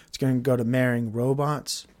 It's going to go to marrying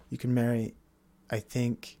robots. You can marry,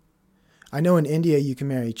 I know in India you can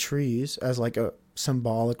marry trees as like a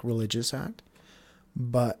symbolic religious act.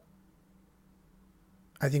 But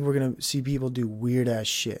I think we're going to see people do weird ass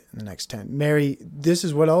shit in the next 10. This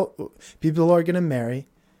is what people are going to marry.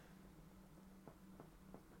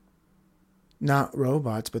 Not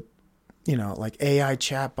robots, but, like AI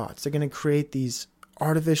chatbots. They're going to create these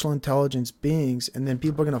artificial intelligence beings, and then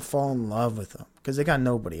people are going to fall in love with them because they got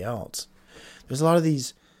nobody else. There's a lot of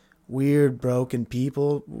these weird, broken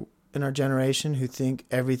people in our generation who think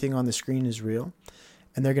everything on the screen is real.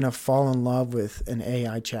 And they're going to fall in love with an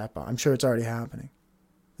AI chatbot. I'm sure it's already happening.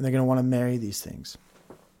 And they're going to want to marry these things.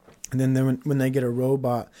 And then when they get a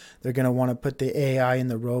robot, they're going to want to put the AI in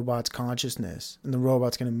the robot's consciousness. And the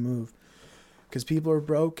robot's going to move. Because people are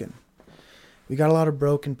broken. We got a lot of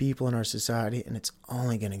broken people in our society. And it's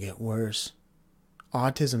only going to get worse.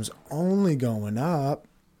 Autism's only going up.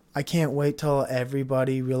 I can't wait till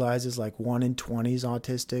everybody realizes like 1 in 20 is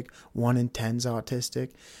autistic. 1 in 10 is autistic.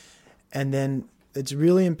 And then it's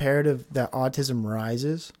really imperative that autism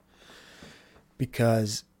rises,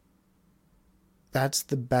 because that's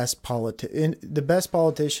the best the best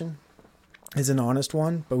politician is an honest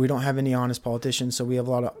one, but we don't have any honest politicians, so we have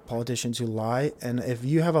a lot of politicians who lie. And if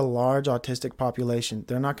you have a large autistic population,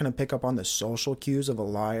 they're not going to pick up on the social cues of a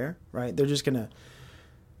liar, right? They're just going to,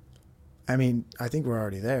 I mean, I think we're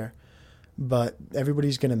already there, but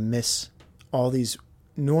everybody's going to miss all these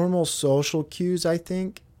normal social cues, I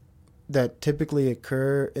think, that typically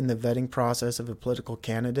occur in the vetting process of a political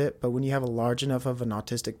candidate. But when you have a large enough of an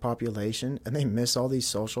autistic population and they miss all these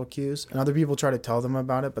social cues, and other people try to tell them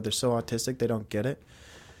about it, but they're so autistic they don't get it,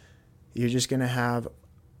 you're just going to have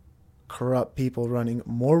corrupt people running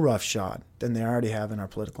more roughshod than they already have in our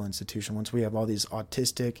political institution. Once we have all these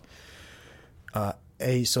autistic,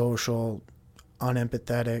 asocial,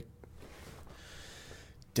 unempathetic,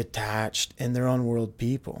 detached, in their own world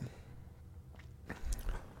people,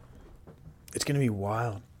 it's going to be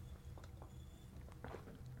wild.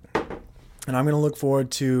 And I'm going to look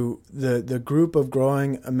forward to the group of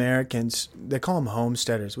growing Americans. They call them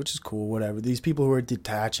homesteaders, which is cool, whatever. These people who are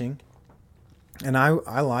detaching. And I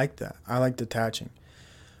like that. I like detaching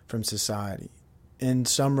from society in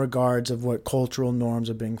some regards of what cultural norms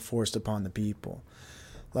are being forced upon the people.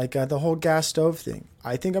 Like the whole gas stove thing.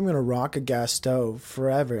 I think I'm going to rock a gas stove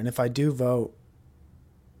forever. And if I do vote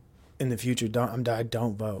in the future, I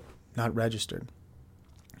don't vote. Not registered.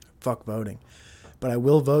 Fuck voting. But I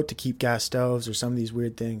will vote to keep gas stoves or some of these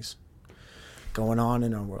weird things going on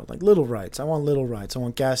in our world. Like little rights. I want little rights. I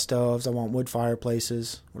want gas stoves. I want wood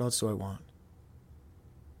fireplaces. What else do I want?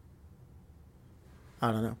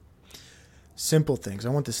 I don't know. Simple things. I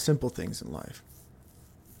want the simple things in life.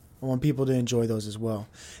 I want people to enjoy those as well.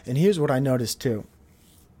 And here's what I noticed too.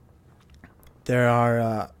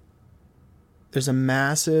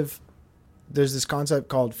 There's this concept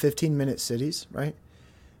called 15-minute cities, right?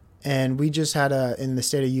 And we just had in the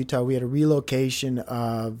state of Utah, we had a relocation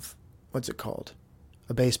of, what's it called?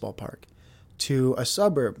 A baseball park to a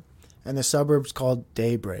suburb. And the suburb's called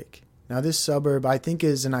Daybreak. Now this suburb, I think,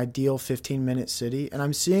 is an ideal 15-minute city. And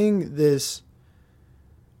I'm seeing this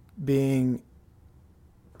being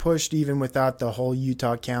pushed even without the whole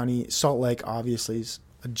Utah County. Salt Lake, obviously, is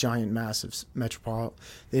a giant, massive metropolitan.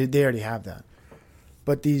 They already have that.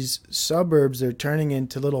 But these suburbs are turning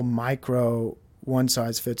into little micro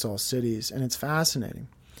one-size-fits-all cities, and it's fascinating.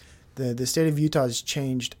 The state of Utah has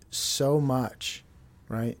changed so much,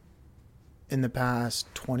 right, in the past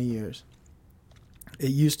 20 years. It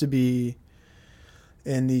used to be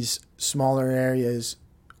in these smaller areas,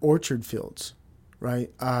 orchard fields, right?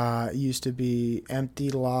 It used to be empty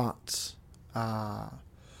lots,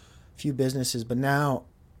 few businesses, but now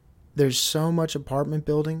there's so much apartment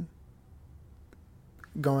building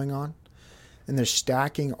going on, and they're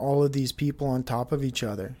stacking all of these people on top of each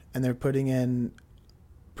other, and they're putting in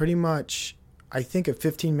pretty much, I think, a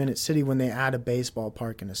 15-minute city when they add a baseball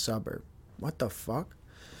park in a suburb. What the fuck?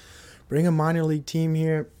 Bring a minor league team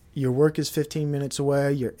here. Your work is 15 minutes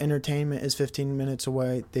away. Your entertainment is 15 minutes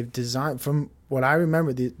away. They've designed, from what I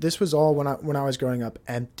remember, this was all when I was growing up,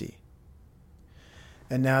 empty.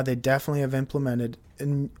 And now they definitely have implemented,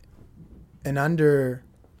 and under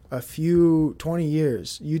a few 20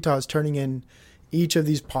 years, Utah is turning in each of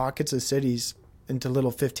these pockets of cities into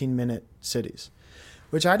little 15-minute cities,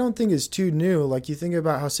 which I don't think is too new. Like, you think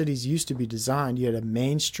about how cities used to be designed. You had a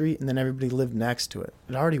main street and then everybody lived next to it.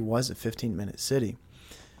 It already was a 15-minute city.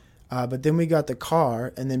 But then we got the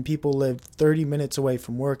car, and then people lived 30 minutes away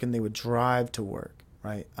from work and they would drive to work,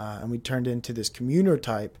 right? And we turned into this commuter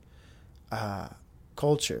type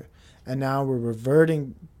culture. And now we're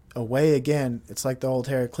reverting away again. It's like the old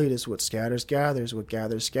Heraclitus, what scatters gathers, what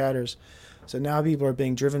gathers scatters. So now people are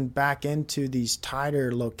being driven back into these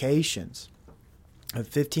tighter locations of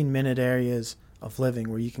 15-minute areas of living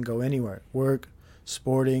where you can go anywhere. Work,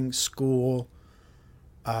 sporting, school,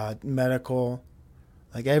 medical.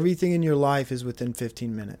 Like, everything in your life is within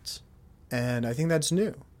 15 minutes. And I think that's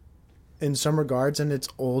new in some regards, and it's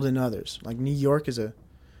old in others. Like, New York is I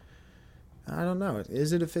don't know.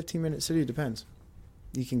 Is it a 15-minute city? It depends.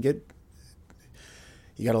 You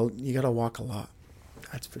gotta walk a lot.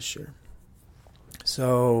 That's for sure.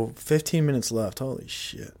 So 15 minutes left. Holy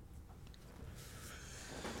shit.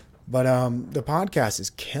 But the podcast is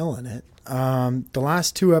killing it. The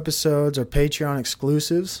last 2 episodes are Patreon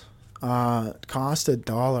exclusives. Cost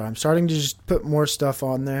 $1. I'm starting to just put more stuff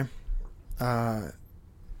on there.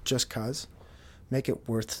 Just cause. Make it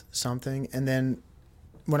worth something. And then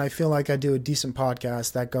when I feel like I do a decent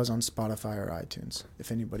podcast, that goes on Spotify or iTunes.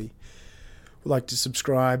 If anybody would like to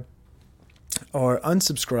subscribe or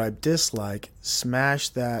unsubscribe, dislike, smash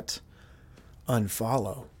that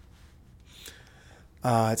unfollow.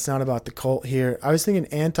 It's not about the cult here. I was thinking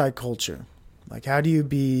anti-culture. Like, how do you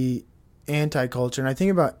be anti-culture? And I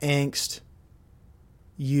think about angst,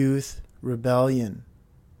 youth, rebellion,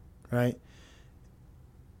 right?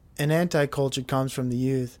 And anti-culture comes from the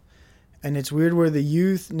youth. And it's weird where the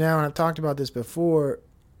youth now, and I've talked about this before,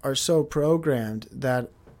 are so programmed that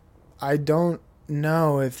I don't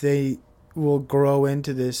know if they will grow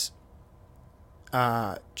into this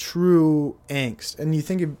true angst. And you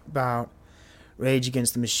think about Rage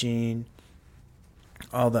Against the Machine,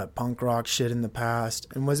 all that punk rock shit in the past.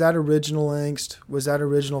 And was that original angst? Was that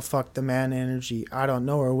original fuck the man energy? I don't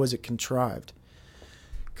know. Or was it contrived?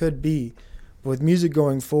 Could be. But with music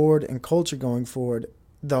going forward and culture going forward,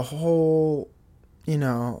 the whole,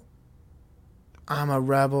 I'm a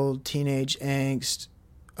rebel, teenage angst,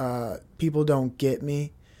 people don't get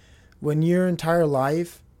me. When your entire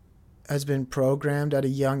life has been programmed at a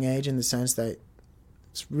young age, in the sense that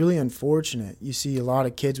it's really unfortunate. You see a lot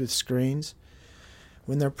of kids with screens.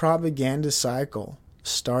 When their propaganda cycle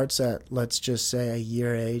starts at, let's just say, a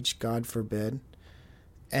year age, God forbid,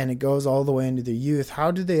 and it goes all the way into their youth,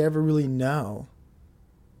 how do they ever really know,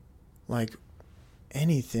 like,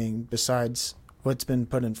 anything besides what's been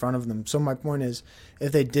put in front of them? So my point is,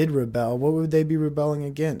 if they did rebel, what would they be rebelling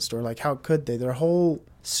against? Or, like, how could they? Their whole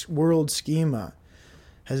world schema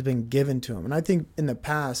has been given to them. And I think in the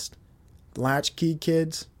past, latchkey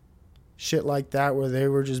kids, shit like that, where they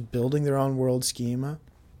were just building their own world schema,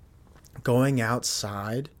 going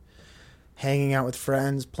outside, hanging out with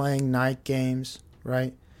friends, playing night games,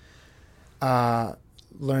 right?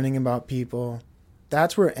 Learning about people.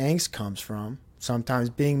 That's where angst comes from. Sometimes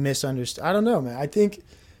being misunderstood. I don't know, man. I think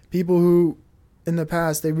people who, in the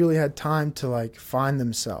past, they really had time to, like, find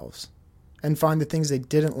themselves and find the things they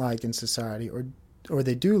didn't like in society or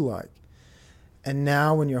they do like. And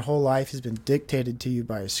now when your whole life has been dictated to you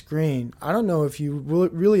by a screen, I don't know if you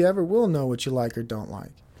really ever will know what you like or don't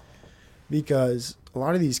like. Because a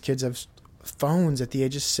lot of these kids have phones at the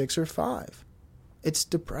age of 6 or 5. It's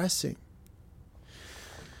depressing.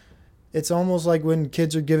 It's almost like when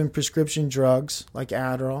kids are given prescription drugs like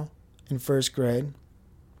Adderall in first grade,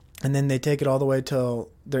 and then they take it all the way till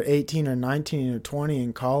they're 18 or 19 or 20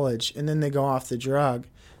 in college, and then they go off the drug.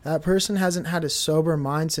 That person hasn't had a sober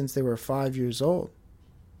mind since they were 5 years old.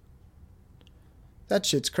 That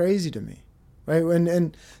shit's crazy to me, right?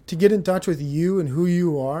 And to get in touch with you and who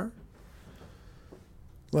you are,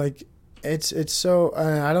 like, it's so,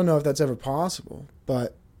 I don't know if that's ever possible,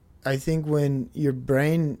 but I think when your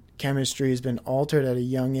brain chemistry has been altered at a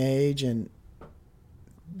young age and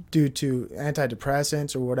due to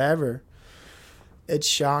antidepressants or whatever, it's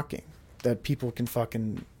shocking that people can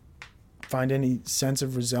fucking find any sense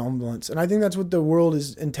of resemblance. And I think that's what the world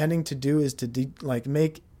is intending to do, is to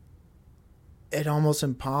make it almost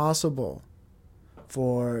impossible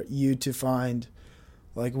for you to find,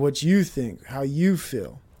 like, what you think, how you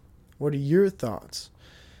feel, what are your thoughts.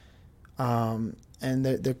 And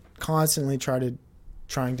they're constantly trying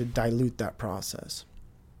to dilute that process.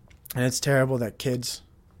 And it's terrible that kids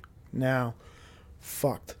now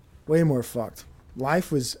fucked, way more fucked.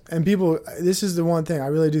 Life was, and people, this is the one thing I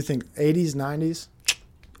really do think, 80s, 90s,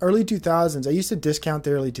 early 2000s, I used to discount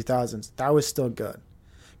the early 2000s. That was still good.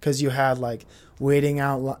 Because you had, like, waiting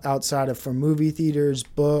outside for movie theaters,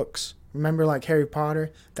 books. Remember, like, Harry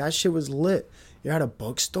Potter? That shit was lit. You had a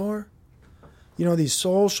bookstore. These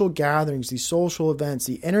social gatherings, these social events.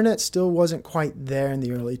 The internet still wasn't quite there in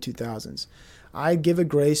the early 2000s. I give a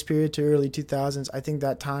grace period to early 2000s. I think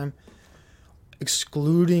that time,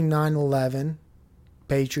 excluding 9/11,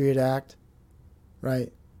 Patriot Act,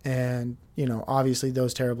 right? And, obviously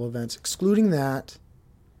those terrible events. Excluding that,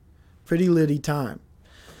 pretty litty time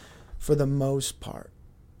for the most part.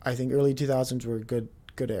 I think early 2000s were a good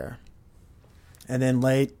era. And then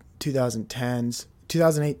late 2010s,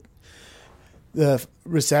 2008, the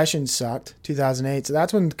recession sucked, 2008. So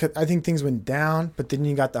that's when I think things went down. But then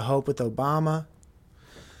you got the hope with Obama.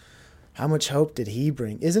 How much hope did he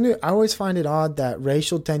bring? Isn't it? I always find it odd that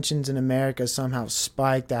racial tensions in America somehow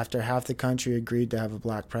spiked after half the country agreed to have a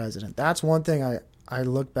black president. That's one thing I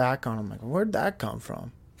look back on. I'm like, where'd that come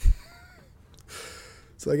from?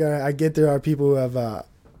 It's like I get there are people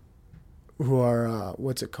who are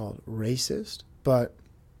what's it called, racist, but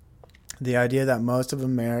the idea that most of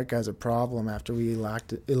America has a problem after we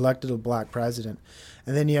elected a black president,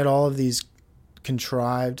 and then you had all of these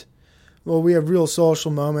contrived. Well, we have real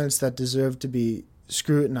social moments that deserve to be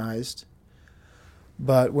scrutinized,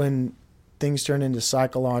 but when things turn into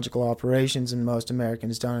psychological operations and most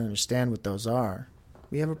Americans don't understand what those are,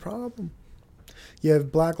 we have a problem. You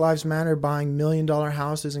have Black Lives Matter buying $1 million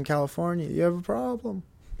houses in California. You have a problem.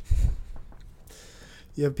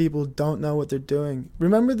 You have people who don't know what they're doing.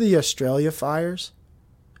 Remember the Australia fires?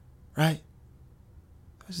 Right?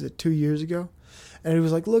 Was it 2 years ago? And it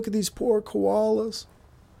was like, look at these poor koalas.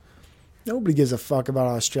 Nobody gives a fuck about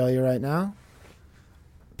Australia right now.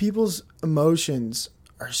 People's emotions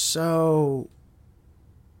are so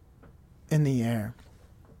in the air.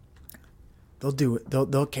 They'll do it.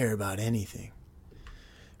 They'll care about anything.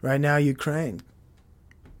 Right now, Ukraine.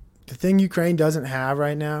 The thing Ukraine doesn't have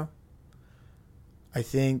right now, I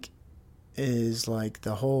think, is like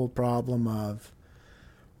the whole problem of,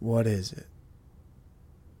 what is it?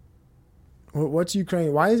 What's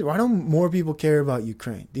Ukraine? Why don't more people care about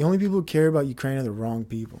Ukraine? The only people who care about Ukraine are the wrong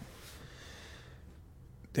people.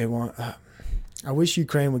 They want. I wish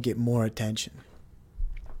Ukraine would get more attention.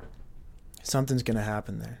 Something's gonna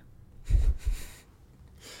happen there.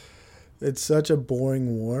 It's such a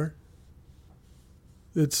boring war.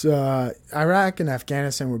 It's Iraq and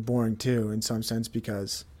Afghanistan were boring too, in some sense,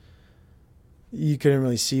 because you couldn't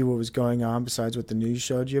really see what was going on besides what the news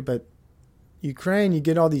showed you. But Ukraine, you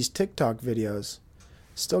get all these TikTok videos.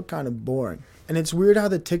 Still kind of boring. And it's weird how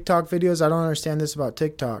the TikTok videos, I don't understand this about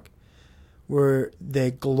TikTok, where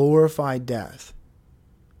they glorify death.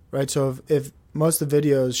 Right? So if most of the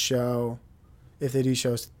videos show, if they do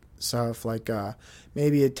show stuff like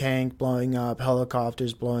maybe a tank blowing up,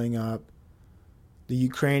 helicopters blowing up, the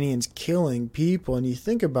Ukrainians killing people, and you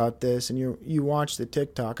think about this and you watch the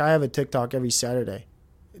TikTok. I have a TikTok every Saturday.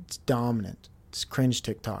 It's dominant. It's cringe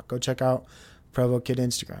TikTok. Go check out Provo Kid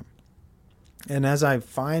Instagram. And as I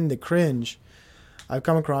find the cringe, I've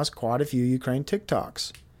come across quite a few Ukraine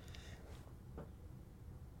TikToks.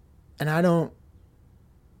 And I don't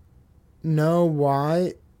know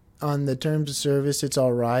why on the terms of service it's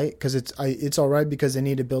all right, because it's all right because they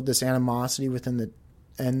need to build this animosity within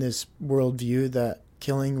this worldview that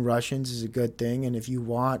killing Russians is a good thing, and if you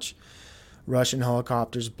watch Russian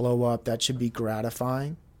helicopters blow up, that should be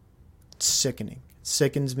gratifying. It's sickening. It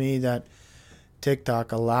sickens me that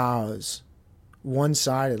TikTok allows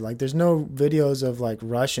one-sided, like there's no videos of like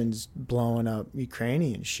Russians blowing up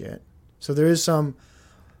Ukrainian shit. So there is some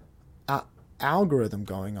algorithm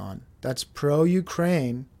going on that's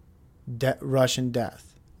pro-Ukraine Russian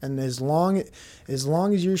death. And as long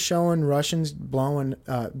as you're showing Russians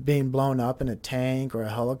being blown up in a tank or a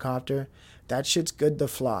helicopter, that shit's good to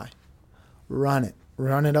fly. Run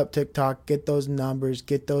it up TikTok, get those numbers,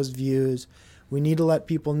 get those views. We need to let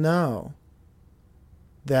people know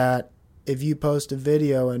that if you post a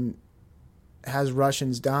video and has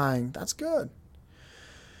Russians dying, that's good.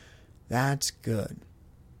 That's good.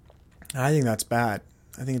 I think that's bad.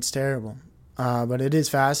 I think it's terrible. But it is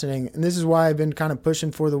fascinating. And this is why I've been kind of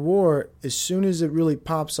pushing for the war. As soon as it really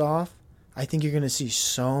pops off, I think you're going to see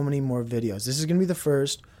so many more videos. This is going to be the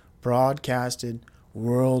first broadcasted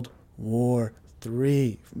World War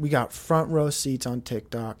III. We got front row seats on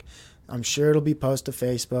TikTok. I'm sure it'll be posted to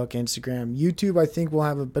Facebook, Instagram. YouTube, I think, will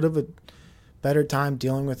have a bit of a better time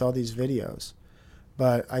dealing with all these videos.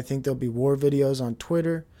 But I think there'll be war videos on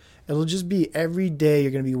Twitter. It'll just be every day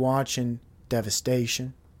you're going to be watching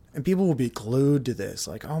devastation. And people will be glued to this.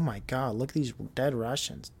 Like, oh my God, look at these dead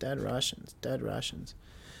Russians, dead Russians, dead Russians.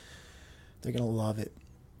 They're going to love it.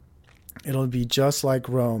 It'll be just like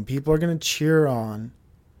Rome. People are going to cheer on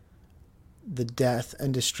the death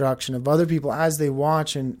and destruction of other people as they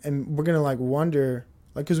watch. And we're going to like wonder,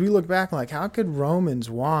 like, because we look back like, how could Romans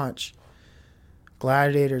watch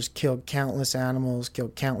gladiators kill countless animals, kill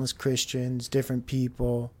countless Christians, different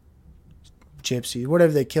people, gypsies,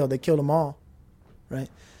 whatever they killed them all, right?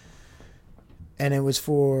 And it was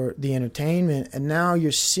for the entertainment. And now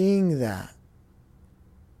you're seeing that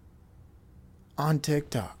on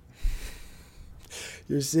TikTok.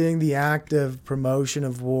 You're seeing the active promotion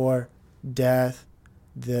of war, death,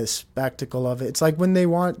 the spectacle of it. It's like when they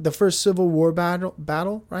want the first Civil War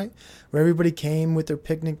battle, right? Where everybody came with their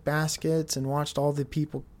picnic baskets and watched all the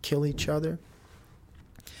people kill each other.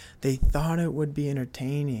 They thought it would be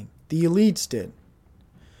entertaining. The elites did.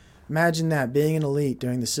 Imagine that, being an elite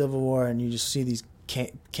during the Civil War, and you just see these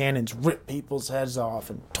cannons rip people's heads off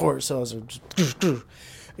and torsos are just...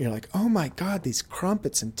 You're like, oh my God, these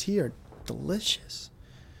crumpets and tea are delicious.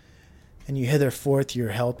 And you hither forth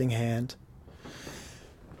your helping hand.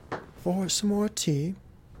 For some more tea.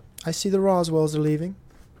 I see the Roswells are leaving.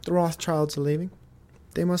 The Rothschilds are leaving.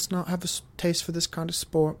 They must not have a taste for this kind of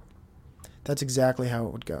sport. That's exactly how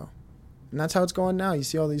it would go. And that's how it's going now. You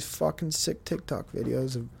see all these fucking sick TikTok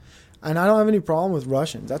videos of... And I don't have any problem with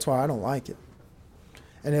Russians. That's why I don't like it.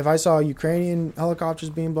 And if I saw Ukrainian helicopters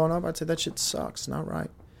being blown up, I'd say that shit sucks. It's not right.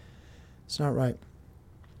 It's not right.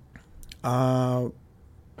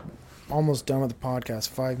 Almost done with the podcast.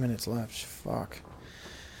 5 minutes left. Fuck.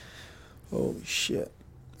 Holy shit.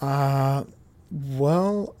 Well,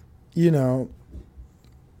 you know,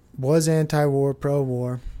 was anti-war,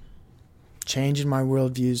 pro-war, changing my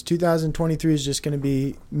worldviews. 2023 is just going to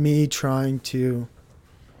be me trying to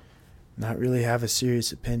not really have a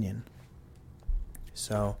serious opinion.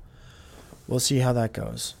 So, we'll see how that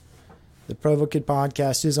goes. The Provo Kid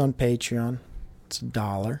podcast is on Patreon. It's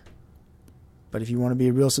 $1. But if you want to be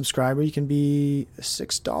a real subscriber, you can be a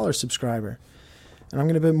 $6 subscriber. And I'm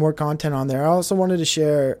going to put more content on there. I also wanted to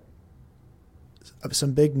share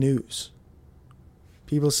some big news.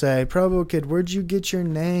 People say, Provo Kid, where'd you get your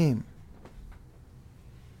name?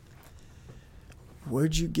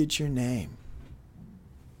 Where'd you get your name?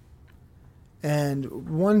 And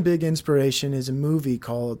one big inspiration is a movie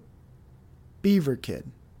called Beaver Kid.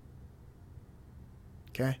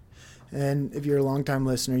 Okay? And if you're a longtime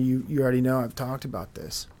listener, you already know I've talked about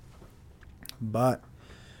this. But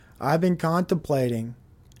I've been contemplating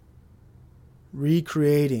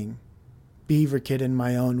recreating Beaver Kid in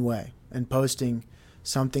my own way and posting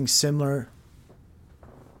something similar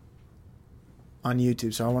on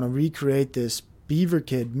YouTube. So I want to recreate this Beaver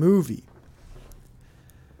Kid movie.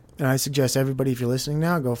 And I suggest everybody, if you're listening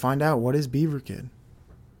now, go find out what is Beaver Kid.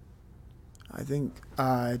 I think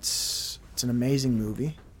it's an amazing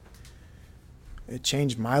movie. It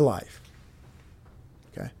changed my life.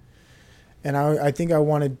 Okay. And I think I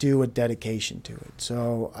want to do a dedication to it.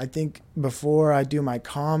 So I think before I do my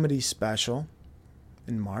comedy special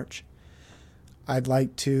in March, I'd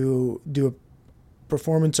like to do a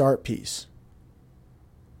performance art piece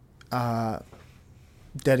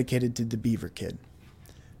dedicated to the Beaver Kid,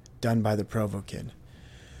 done by the Provo Kid.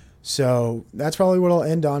 So that's probably what I'll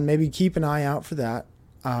end on. Maybe keep an eye out for that.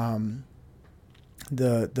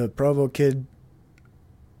 The Provo Kid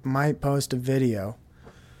might post a video.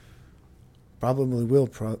 Probably will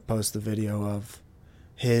post the video of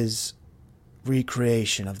his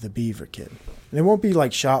recreation of the Beaver Kid. And it won't be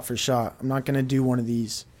like shot for shot. I'm not going to do one of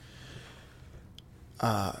these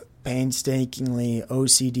painstakingly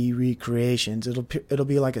OCD recreations. It'll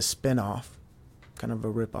be like a spin-off, kind of a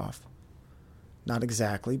rip-off. Not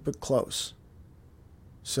exactly, but close.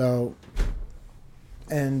 So,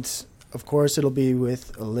 and of course it'll be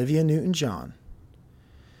with Olivia Newton-John.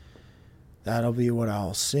 That'll be what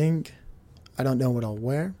I'll sing. I don't know what I'll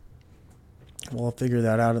wear. We'll figure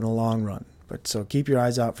that out in the long run. But so keep your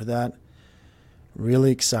eyes out for that.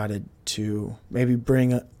 Really excited to maybe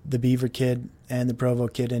bring the Beaver Kid and the Provo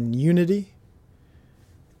Kid in unity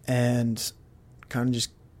and kind of just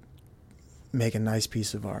make a nice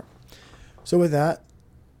piece of art. So with that,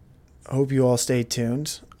 I hope you all stay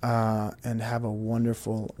tuned and have a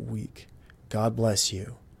wonderful week. God bless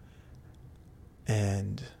you.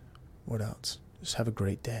 And what else? Just have a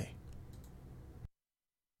great day.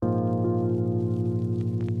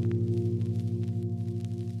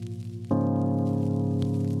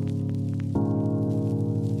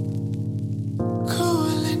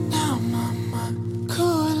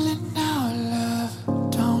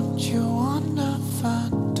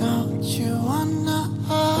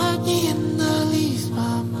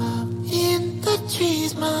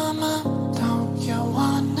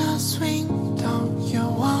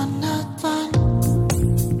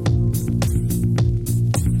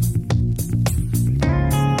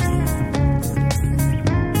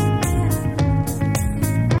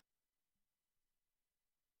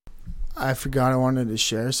 I forgot I wanted to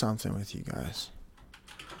share something with you guys.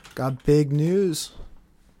 Got big news.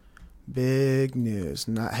 Big news.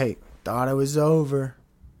 Hey, thought it was over.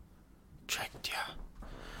 Tricked ya.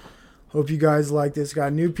 Hope you guys like this. Got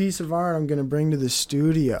a new piece of art I'm going to bring to the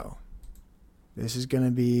studio. This is going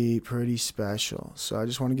to be pretty special. So I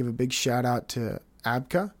just want to give a big shout out to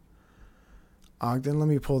Abka Ogden. Let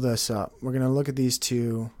me pull this up. We're going to look at these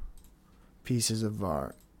two pieces of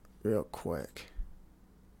art real quick.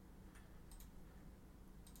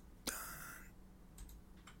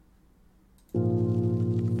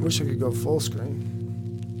 Wish I could go full screen.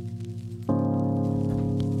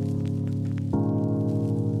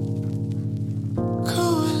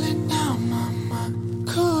 Cool it now, mama.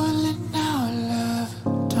 Cool it now,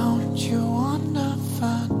 love. Don't you wanna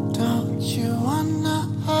fun? Don't you wanna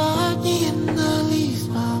hug in the leaves,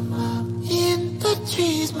 mama? In the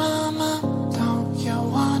trees, mama. Don't you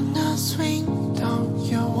wanna swing? Don't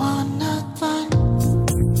you wanna fun?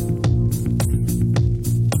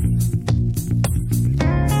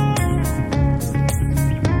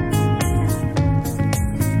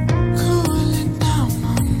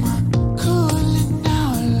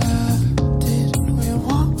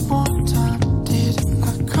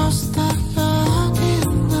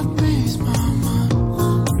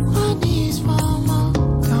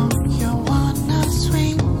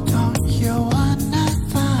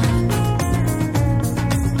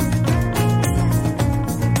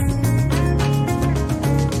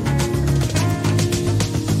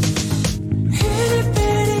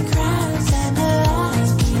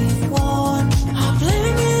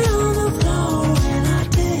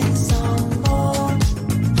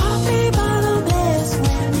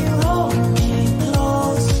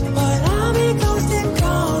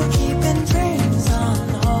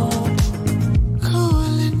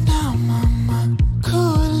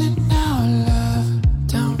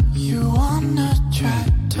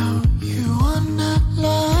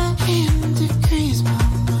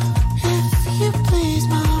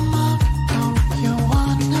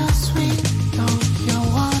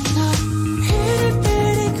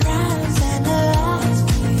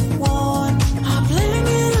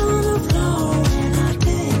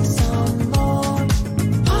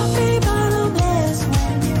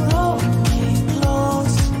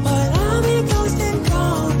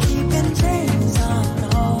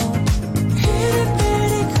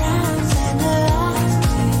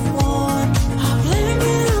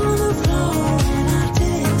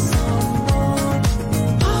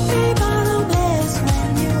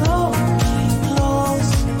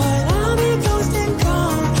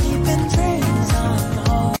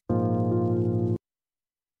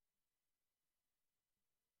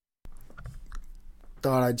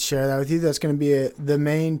 thought I'd share that with you. That's going to be the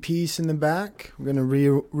main piece in the back. We're going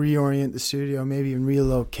to reorient the studio, maybe even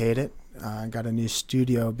relocate it. I got a new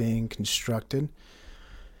studio being constructed.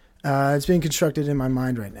 It's being constructed in my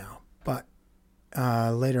mind right now, but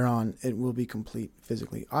later on it will be complete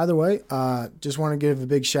physically. Either way, just want to give a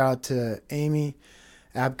big shout out to Amy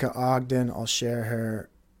Abka Ogden. I'll share her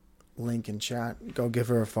link in chat. Go give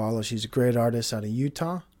her a follow. She's a great artist out of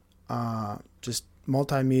Utah. Just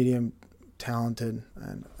multimedia talented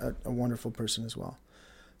and a wonderful person as well.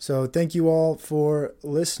 So thank you all for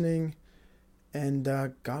listening, and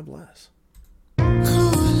God bless.